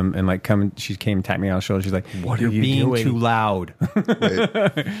 3 a.m. and like she came and tapped me on the shoulder. She's like, What "You're are you being doing?" too loud."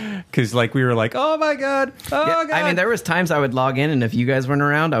 Because like we were like, "Oh my god, oh Yeah, god." I mean, there was times I would log in, and if you guys weren't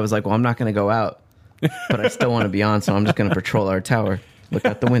around, I was like, well, I'm not going to go out. But I still want to be on, so I'm just going to patrol our tower. Look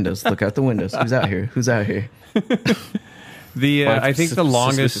out the windows. Look out the windows. Who's out here? Who's out here? I think the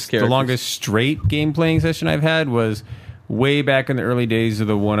Suspicious characters. longest straight game playing session I've had was way back in the early days of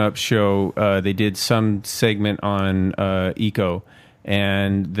the 1UP show. They did some segment on Eco,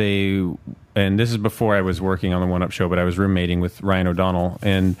 and this is before I was working on the 1UP show, but I was roommating with Ryan O'Donnell,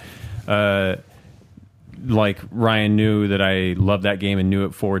 and like Ryan knew that I loved that game and knew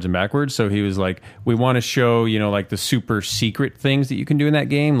it forwards and backwards, so he was like, we want to show, like the super secret things that you can do in that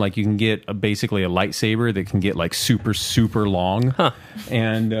game. Like you can get basically a lightsaber that can get like super, super long.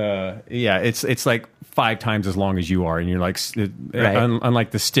 And it's like 5 times as long as you are, and you're like, Right. unlike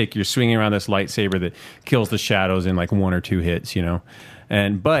the stick, you're swinging around this lightsaber that kills the shadows in like 1 or 2 hits,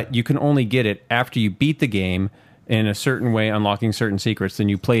 but you can only get it after you beat the game in a certain way, unlocking certain secrets. Then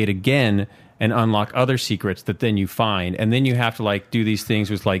you play it again and unlock other secrets that then you find, and then you have to like do these things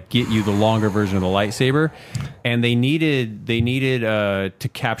with like get you the longer version of the lightsaber. And they needed to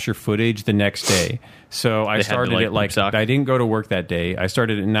capture footage the next day, so I They had to, started like, at like suck. I didn't go to work that day. I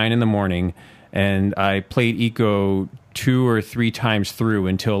started at 9 a.m. and I played Eco 2 or 3 times through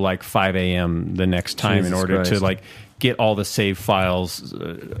until like 5 a.m. the next time in Jesus order to Christ. like get all the save files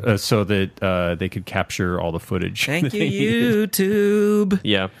so that they could capture all the footage. Thank that they you, needed. YouTube.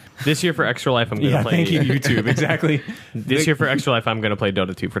 Yeah. This year for Extra Life, I'm going to Yeah, play. thank you, YouTube. Exactly. This year for Extra Life, I'm going to play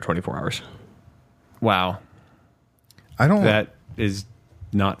Dota 2 for 24 hours. Wow, I don't. that is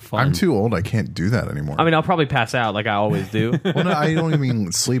not fun. I'm too old. I can't do that anymore. I mean, I'll probably pass out like I always do. Well, no, I don't even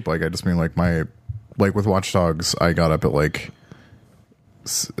mean sleep. Like I just mean like with Watch Dogs, I got up at like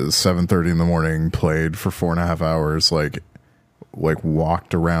 7:30 in the morning, played for 4.5 hours, like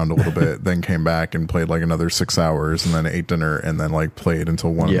walked around a little bit, then came back and played like another 6 hours, and then ate dinner, and then like played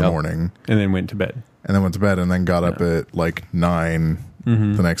until 1 in the Yep. morning, and then went to bed. and then went to bed, and then got up at like 9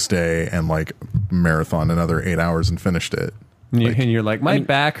 the next day and like marathon another 8 hours and finished it. And you're like, my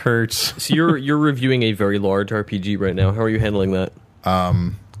back hurts. So you're reviewing a very large RPG right now. How are you handling that?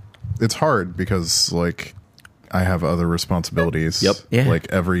 it's hard because like I have other responsibilities. Yep. Yeah. Like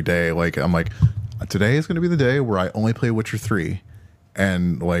every day, like I'm like, today is going to be the day where I only play Witcher 3.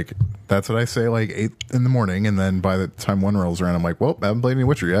 And like that's what I say like 8 in the morning, and then by the time 1 rolls around, I'm like, well, I haven't played any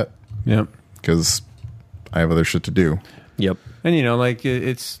Witcher yet. Yep. Because I have other shit to do. Yep. And you know, like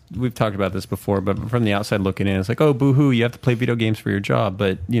we've talked about this before, but from the outside looking in, it's like, oh, boo-hoo, you have to play video games for your job.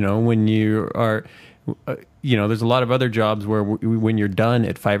 But you know, when you are, there's a lot of other jobs where when you're done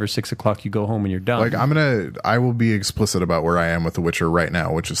at 5 or 6 o'clock, you go home and you're done. Like I will be explicit about where I am with The Witcher right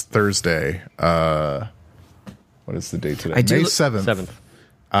now, which is Thursday. What is the date today? May 7th. 7th.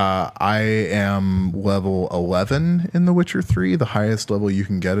 I am level 11 in The Witcher 3. The highest level you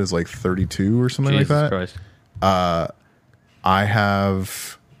can get is like 32 or something Jesus like that. Christ. I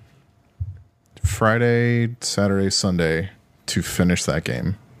have Friday, Saturday, Sunday to finish that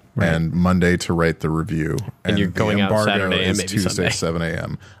game, and Monday to write the review. And you're going the out embargo Saturday and is maybe Tuesday, Sunday. 7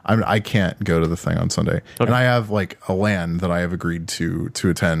 a.m. I can't go to the thing on Sunday. Okay. And I have like a LAN that I have agreed to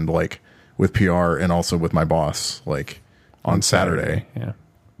attend, like with PR and also with my boss, like on Saturday. Yeah.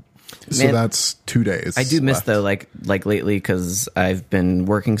 So Man, that's 2 days. I do miss left. though, like lately, because I've been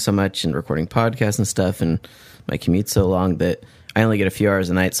working so much and recording podcasts and stuff, and my commute's so long that I only get a few hours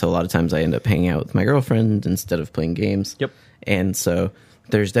a night. So a lot of times I end up hanging out with my girlfriend instead of playing games. Yep. And so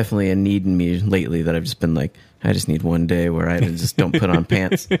there's definitely a need in me lately that I've just been like, I just need one day where I just don't put on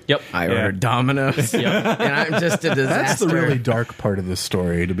pants. Yep. I order Domino's, and I'm just a disaster. That's the really dark part of this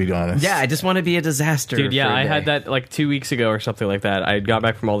story, to be honest. Yeah, I just want to be a disaster. Dude, yeah, for a I day. had that like 2 weeks ago or something like that. I got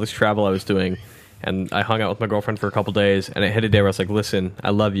back from all this travel I was doing, and I hung out with my girlfriend for a couple days, and it hit a day where I was like, listen, I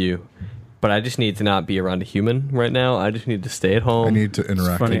love you, but I just need to not be around a human right now. I just need to stay at home. I need to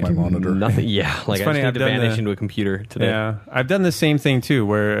interact funny. with my monitor. Nothing. Yeah, like I funny, just I've need to done vanish the- into a computer today. Yeah, I've done the same thing too,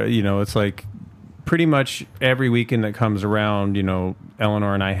 where it's like pretty much every weekend that comes around,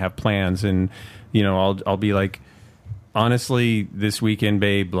 Eleanor and I have plans, and I'll be like, honestly, this weekend,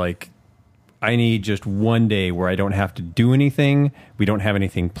 babe, like I need just one day where I don't have to do anything. We don't have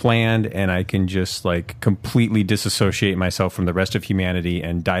anything planned, and I can just like completely disassociate myself from the rest of humanity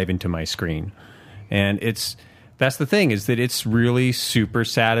and dive into my screen. And that's the thing, is that it's really super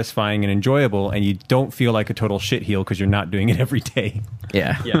satisfying and enjoyable, and you don't feel like a total shitheel because you're not doing it every day.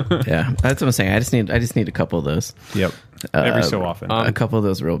 Yeah, Yeah. yeah. That's what I'm saying. I just need a couple of those. Yep. Every so often. A couple of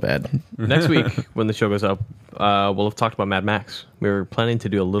those real bad. Next week, when the show goes up, we'll have talked about Mad Max. We were planning to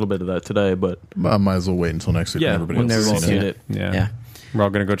do a little bit of that today, but I might as well wait until next week when everybody when else has everyone's seen seen it. it. Yeah. Yeah. We're all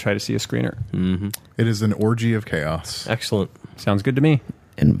going to go try to see a screener. It is an orgy of chaos. excellent. Sounds good to me.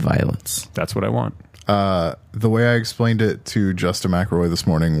 And violence. That's what I want. The way I explained it to Justin McElroy this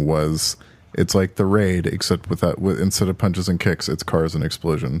morning was, it's like the Raid, except instead of punches and kicks, it's cars and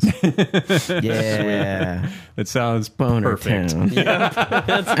explosions. Yeah. It sounds Boner perfect. town.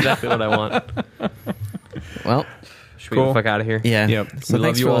 That's exactly what I want. Well, Should we get the fuck out of here? yeah. Yep. So We love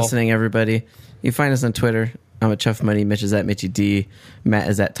thanks you for all. listening, everybody. You find us on Twitter. I'm at Chuff Money. Mitch is at Mitchy D. Matt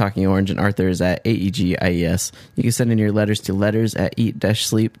is at Talking Orange, and Arthur is at AEGIES. You can send in your letters to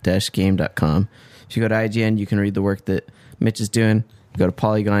letters@eat-sleep-game.com. If you go to IGN, you can read the work that Mitch is doing. You go to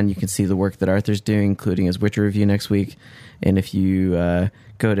Polygon, you can see the work that Arthur's doing, including his Witcher review next week. And if you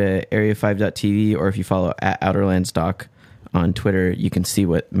go to area5.tv, or if you follow at OuterlandsDoc on Twitter, you can see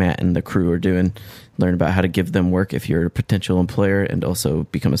what Matt and the crew are doing, learn about how to give them work if you're a potential employer, and also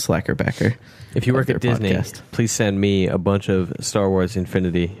become a Slacker backer. If you work of at their Disney, podcast. please send me a bunch of Star Wars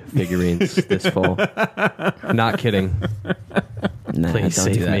Infinity figurines this fall. Not kidding. Nah, Please don't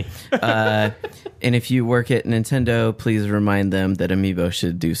do save that. me. And if you work at Nintendo, please remind them that Amiibo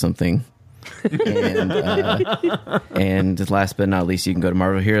should do something. And last but not least, you can go to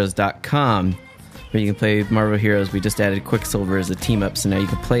marvelheroes.com, where you can play Marvel Heroes. We just added Quicksilver as a team up, so now you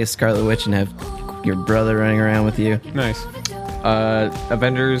can play as Scarlet Witch and have your brother running around with you. Nice.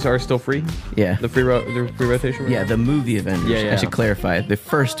 Avengers are still free? Yeah. The free rotation? Yeah, the movie Avengers. Yeah. I should clarify. The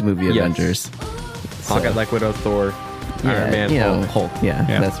first movie Yes. Avengers. Hawkeye, Black Widow, Thor, Iron Man, you know, Hulk. Yeah,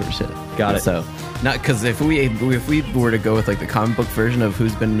 Yeah. that sort of shit. Got it. So, not because if we were to go with like the comic book version of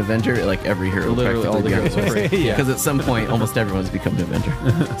who's been an Avenger, like every hero, Literally all the heroes are free. Yeah. Because at some point, almost everyone's become an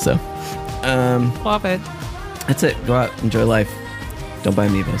Avenger. So, Love it. that's it. Go out, enjoy life. Don't buy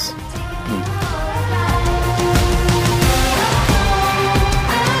Amiibos.